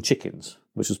cases in chickens,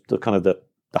 which was the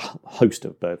host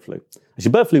of bird flu.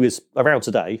 Actually, bird flu is around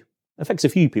today, affects a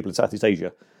few people in Southeast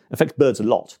Asia, affects birds a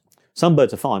lot. Some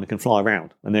birds are fine and can fly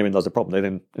around, and therein lies the problem. They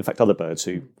then infect other birds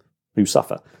who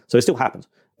suffer. So it still happens.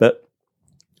 But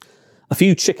a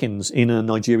few chickens in a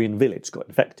Nigerian village got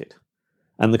infected.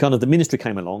 And the ministry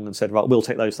came along and said, right, we'll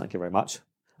take those, thank you very much.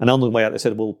 And on the way out, they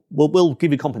said, we'll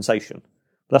give you compensation.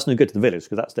 But that's no good to the village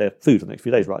because that's their food for the next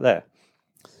few days right there.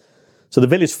 So the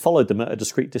village followed them at a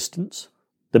discreet distance.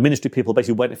 The ministry people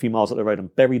basically went a few miles up the road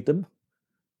and buried them.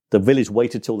 The village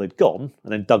waited till they'd gone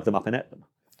and then dug them up and ate them.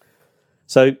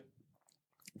 So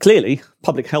clearly,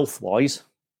 public health-wise,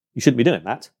 you shouldn't be doing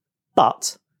that.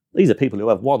 But these are people who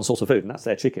have one source of food, and that's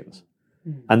their chickens.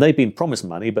 And they've been promised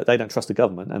money, but they don't trust the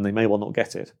government, and they may well not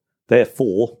get it.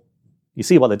 Therefore, you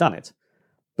see why they've done it.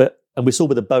 And we saw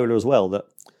with Ebola as well that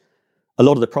a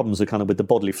lot of the problems are with the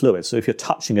bodily fluids. So if you're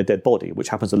touching a dead body, which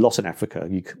happens a lot in Africa,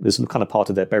 this is part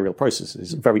of their burial process.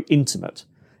 It's very intimate.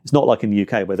 It's not like in the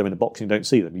UK where they're in a box and you don't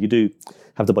see them. You do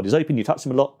have the bodies open, you touch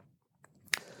them a lot.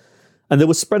 And there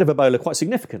was spread of Ebola quite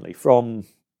significantly from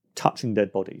touching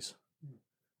dead bodies.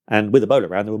 And with Ebola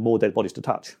around, there were more dead bodies to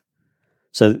touch.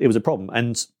 So it was a problem.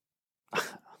 And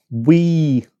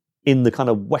we, in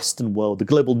the Western world, the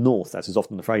global north, as is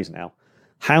often the phrase now,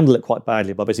 handle it quite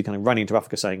badly by basically running into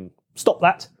Africa saying, stop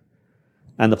that.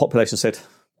 And the population said,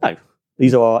 no,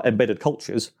 these are our embedded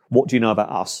cultures. What do you know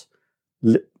about us?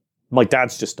 My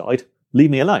dad's just died. Leave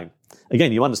me alone.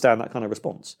 Again, you understand that kind of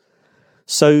response.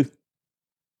 So,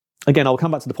 again, I'll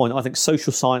come back to the point. I think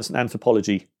social science and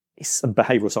anthropology and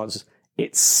behavioural sciences,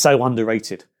 it's so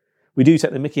underrated. We do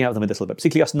take the mickey out of them a little bit,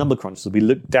 particularly us number crunchers. We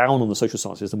look down on the social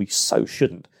sciences and we so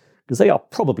shouldn't, because they are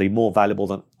probably more valuable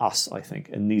than us, I think,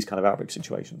 in these kind of outbreak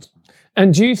situations.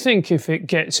 And do you think if it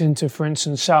gets into, for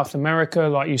instance, South America,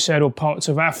 like you said, or parts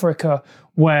of Africa,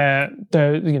 where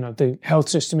the health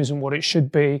system isn't what it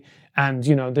should be, and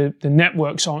the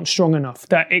networks aren't strong enough,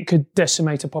 that it could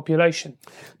decimate a population?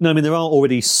 No, I mean, there are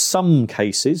already some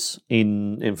cases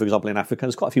in for example, in Africa.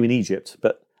 There's quite a few in Egypt,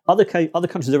 but other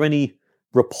countries are only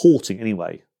reporting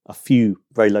anyway a few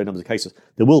very low numbers of cases.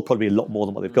 There will probably be a lot more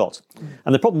than what they've got.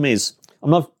 And the problem is,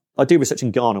 I do research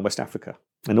in Ghana and West Africa,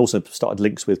 and also started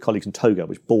links with colleagues in Togo,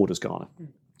 which borders Ghana. And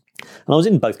I was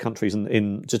in both countries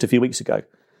in just a few weeks ago.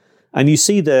 And you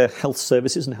see their health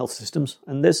services and health systems,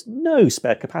 and there's no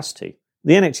spare capacity.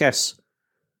 The NHS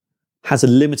has a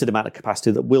limited amount of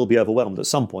capacity that will be overwhelmed at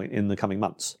some point in the coming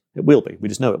months. It will be. We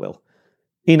just know it will.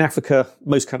 In Africa,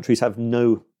 most countries have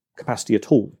no capacity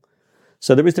at all.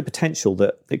 So there is the potential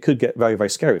that it could get very, very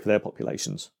scary for their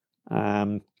populations,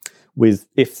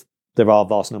 if there are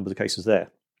vast numbers of cases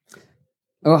there.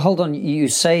 Oh, hold on. You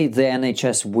say the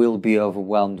NHS will be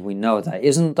overwhelmed. We know that.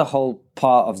 Isn't the whole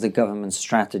part of the government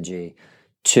strategy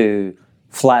to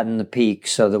flatten the peak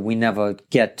so that we never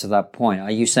get to that point?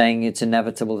 Are you saying it's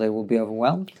inevitable they will be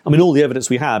overwhelmed? I mean, all the evidence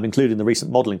we have, including the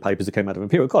recent modelling papers that came out of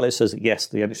Imperial College, says that yes,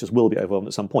 the NHS will be overwhelmed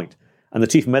at some point. And the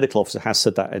Chief Medical Officer has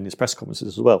said that in his press conferences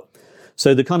as well.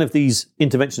 So the these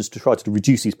interventions to try to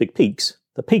reduce these big peaks,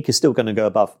 the peak is still going to go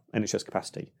above NHS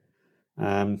capacity.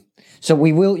 So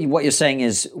we will. What you're saying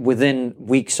is, within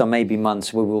weeks or maybe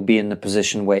months, we will be in the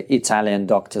position where Italian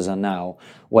doctors are now,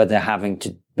 where they're having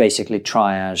to basically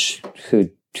triage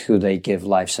who they give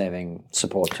life-saving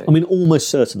support to. I mean, almost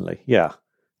certainly, yeah.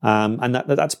 And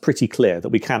that's pretty clear that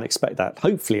we can expect that.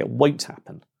 Hopefully, it won't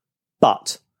happen,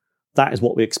 but that is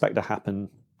what we expect to happen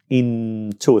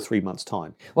in 2 or 3 months'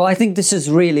 time. Well, I think this is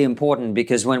really important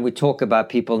because when we talk about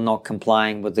people not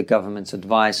complying with the government's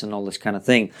advice and all this kind of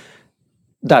thing,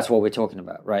 that's what we're talking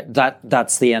about, right?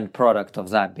 That's the end product of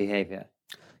that behavior.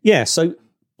 Yeah, so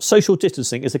social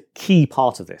distancing is a key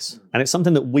part of this, and it's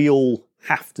something that we all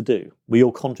have to do, we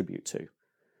all contribute to.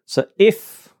 So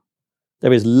if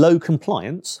there is low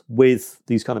compliance with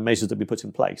these kind of measures that we put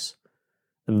in place,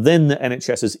 and then the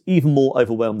NHS is even more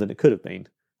overwhelmed than it could have been,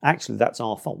 actually that's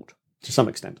our fault to some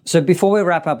extent. So before we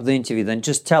wrap up the interview, then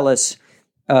just tell us,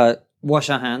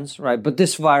 wash our hands, right? But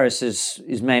this virus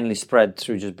is mainly spread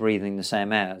through just breathing the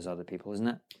same air as other people, isn't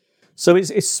it? So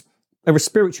it's a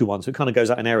respiratory one, so it kind of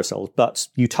goes out in aerosols, but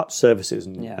you touch surfaces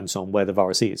and so on where the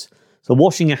virus is. So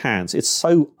washing your hands, it's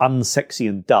so unsexy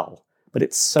and dull, but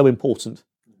it's so important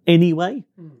anyway.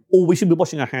 Or we should be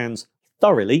washing our hands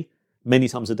thoroughly many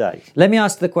times a day. Let me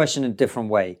ask the question a different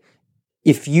way.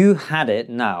 If you had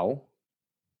it now,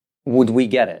 would we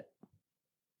get it?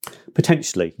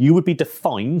 Potentially. You would be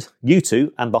defined, you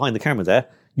two, and behind the camera there,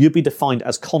 you'd be defined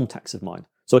as contacts of mine.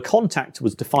 So a contact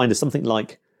was defined as something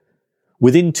like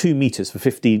within 2 meters for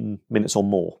 15 minutes or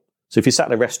more. So if you're sat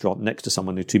at a restaurant next to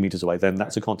someone who's 2 meters away, then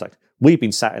that's a contact. We've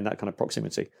been sat in that kind of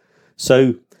proximity.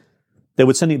 So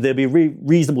there'd be a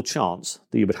reasonable chance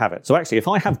that you would have it. So actually, if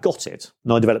I have got it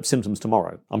and I develop symptoms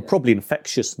tomorrow, I'm probably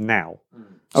infectious now.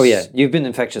 Oh yeah, you've been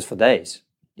infectious for days.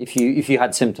 If you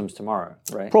had symptoms tomorrow,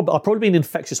 right? I've probably been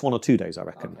infectious 1 or 2 days, I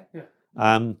reckon. Okay.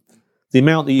 Yeah. The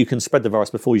amount that you can spread the virus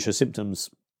before you show symptoms,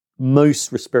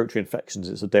 most respiratory infections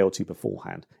is a day or two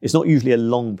beforehand. It's not usually a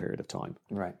long period of time.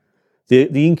 Right.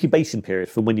 The incubation period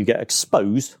from when you get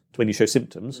exposed to when you show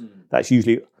symptoms, that's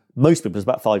usually, most people, is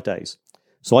about 5 days.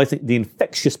 So I think the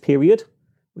infectious period,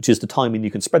 which is the time when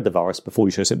you can spread the virus before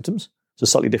you show symptoms, it's a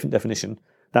slightly different definition,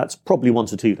 that's probably 1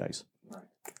 to 2 days.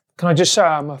 Can I just say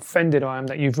I'm offended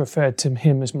that you've referred to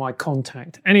him as my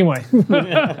contact. Anyway,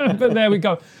 but there we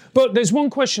go. But there's one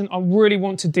question I really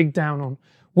want to dig down on,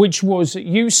 which was that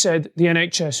you said the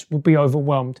NHS would be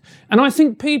overwhelmed. And I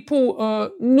think people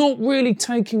are not really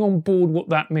taking on board what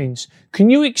that means. Can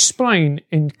you explain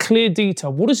in clear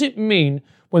detail, what does it mean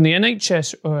when the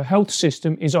NHS or health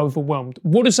system is overwhelmed?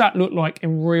 What does that look like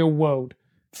in real world?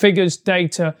 Figures,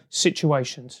 data,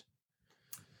 situations.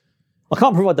 I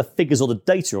can't provide the figures or the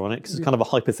data on it because it's kind of a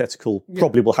hypothetical,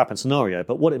 probably will happen scenario.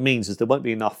 But what it means is there won't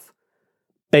be enough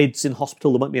beds in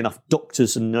hospital. There won't be enough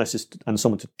doctors and nurses and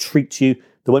someone to treat you.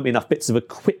 There won't be enough bits of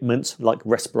equipment like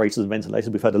respirators and ventilators.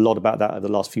 We've heard a lot about that over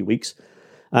the last few weeks.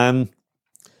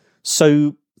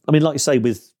 So, I mean, like you say,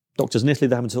 with doctors in Italy,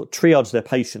 they're having to triage their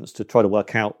patients to try to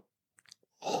work out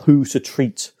who to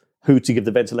treat, who to give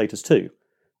the ventilators to.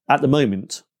 At the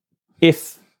moment,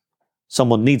 if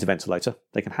someone needs a ventilator,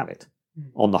 they can have it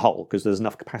on the whole because there's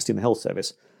enough capacity in the health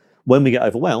service. When we get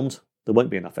overwhelmed, there won't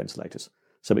be enough ventilators.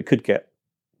 So it could get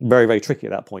very, very tricky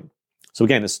at that point. So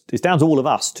again, it's down to all of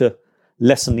us to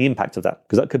lessen the impact of that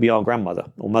because that could be our grandmother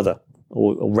or mother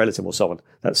or relative or someone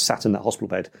that's sat in that hospital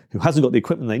bed who hasn't got the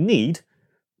equipment they need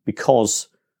because,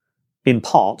 in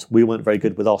part, we weren't very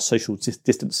good with our social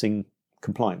distancing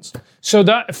compliance. So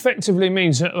that effectively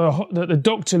means that the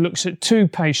doctor looks at 2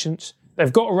 patients,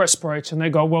 they've got a respirator and they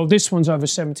go, well, this one's over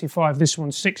 75, this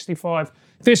one's 65,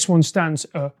 this one stands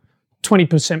a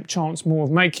 20% chance more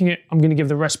of making it. I'm going to give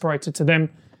the respirator to them.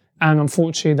 And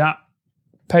unfortunately, that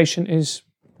patient is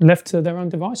left to their own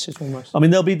devices almost. I mean,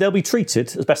 they'll be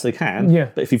treated as best they can. Yeah.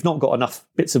 But if you've not got enough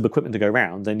bits of equipment to go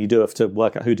around, then you do have to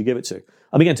work out who to give it to.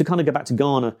 And again, to kind of go back to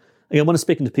Ghana, again, when I'm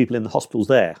speaking to people in the hospitals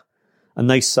there, and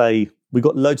they say, we've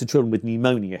got loads of children with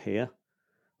pneumonia here.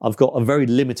 I've got a very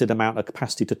limited amount of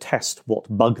capacity to test what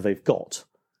bug they've got.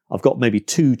 I've got maybe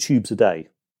 2 tubes a day,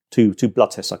 two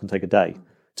blood tests I can take a day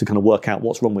to kind of work out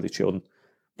what's wrong with the children.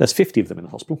 There's 50 of them in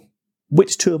the hospital.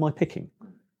 Which 2 am I picking?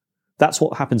 That's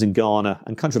what happens in Ghana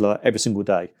and countries like that every single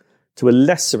day. To a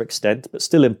lesser extent, but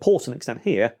still important extent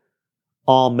here,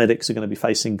 our medics are going to be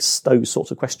facing those sorts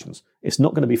of questions. It's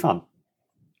not going to be fun.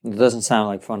 It doesn't sound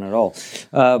like fun at all,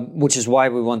 which is why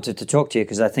we wanted to talk to you,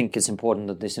 because I think it's important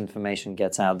that this information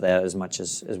gets out there as much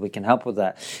as we can help with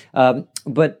that.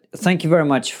 But thank you very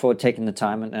much for taking the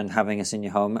time and having us in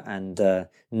your home and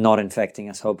not infecting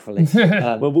us, hopefully.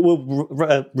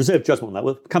 We'll reserve judgment on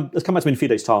that. Let's come back to me in a few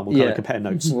days' time. We'll kind of compare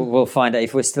notes. We'll find out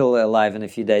if we're still alive in a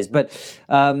few days. But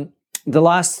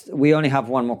we only have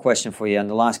one more question for you. And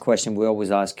the last question we always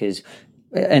ask is,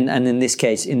 and in this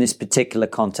case, in this particular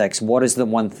context, what is the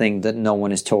one thing that no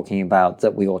one is talking about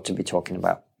that we ought to be talking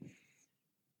about?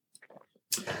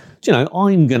 Do you know,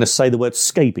 I'm going to say the word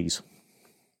scabies.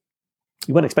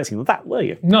 You weren't expecting that, were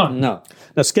you? No. No.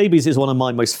 Now, scabies is one of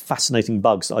my most fascinating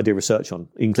bugs that I do research on,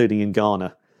 including in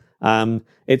Ghana.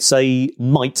 It's a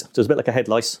mite, so it's a bit like a head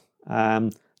lice,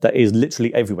 that is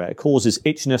literally everywhere. It causes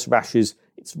itchiness, rashes.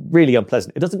 It's really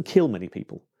unpleasant. It doesn't kill many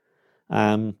people.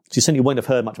 So you certainly won't have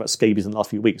heard much about scabies in the last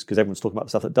few weeks because everyone's talking about the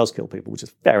stuff that does kill people, which is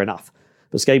fair enough.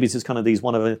 But scabies is kind of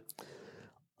one of the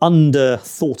under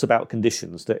thought about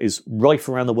conditions that is rife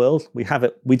around the world.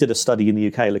 We did a study in the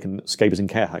UK looking at scabies in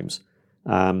care homes,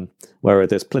 where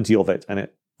there's plenty of it and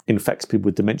it infects people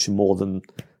with dementia more than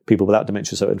people without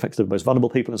dementia. So it infects the most vulnerable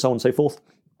people and so on and so forth.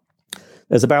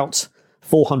 There's about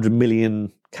 400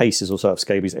 million cases or so of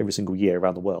scabies every single year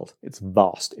around the world. It's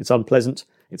vast. It's unpleasant.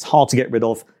 It's hard to get rid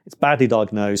of. It's badly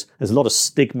diagnosed. There's a lot of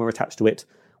stigma attached to it.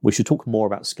 We should talk more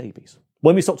about scabies.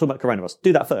 When we stop talking about coronavirus,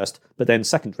 do that first, but then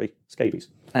secondary, scabies.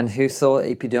 And who thought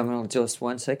epidemiologists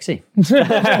weren't sexy?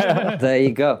 There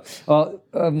you go. Well,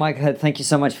 Mike, thank you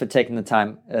so much for taking the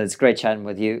time. It's great chatting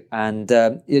with you. And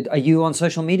are you on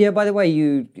social media, by the way? Are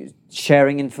you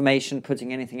sharing information,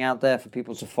 putting anything out there for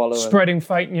people to follow? Spreading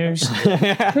fake news.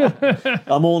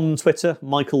 I'm on Twitter.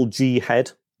 Michael G.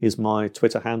 Head is my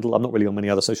Twitter handle. I'm not really on many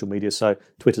other social media, so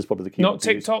Twitter's probably the key. Not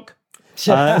TikTok?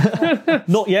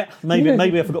 Not yet. Maybe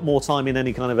if I've got more time in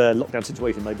any kind of a lockdown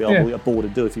situation, maybe I'll get bored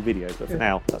and do a few videos. But for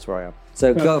now, that's where I am.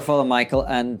 So go follow Michael,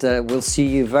 and we'll see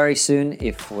you very soon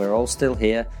if we're all still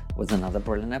here with another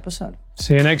brilliant episode.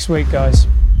 See you next week, guys.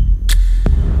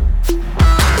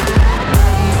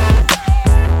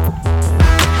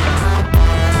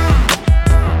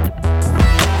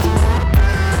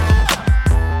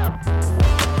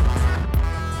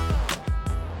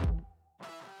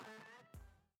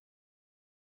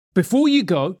 Before you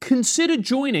go, consider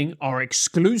joining our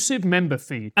exclusive member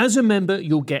feed. As a member,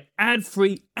 you'll get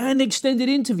ad-free and extended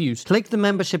interviews. Click the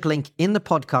membership link in the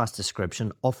podcast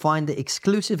description or find the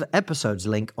exclusive episodes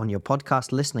link on your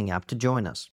podcast listening app to join us.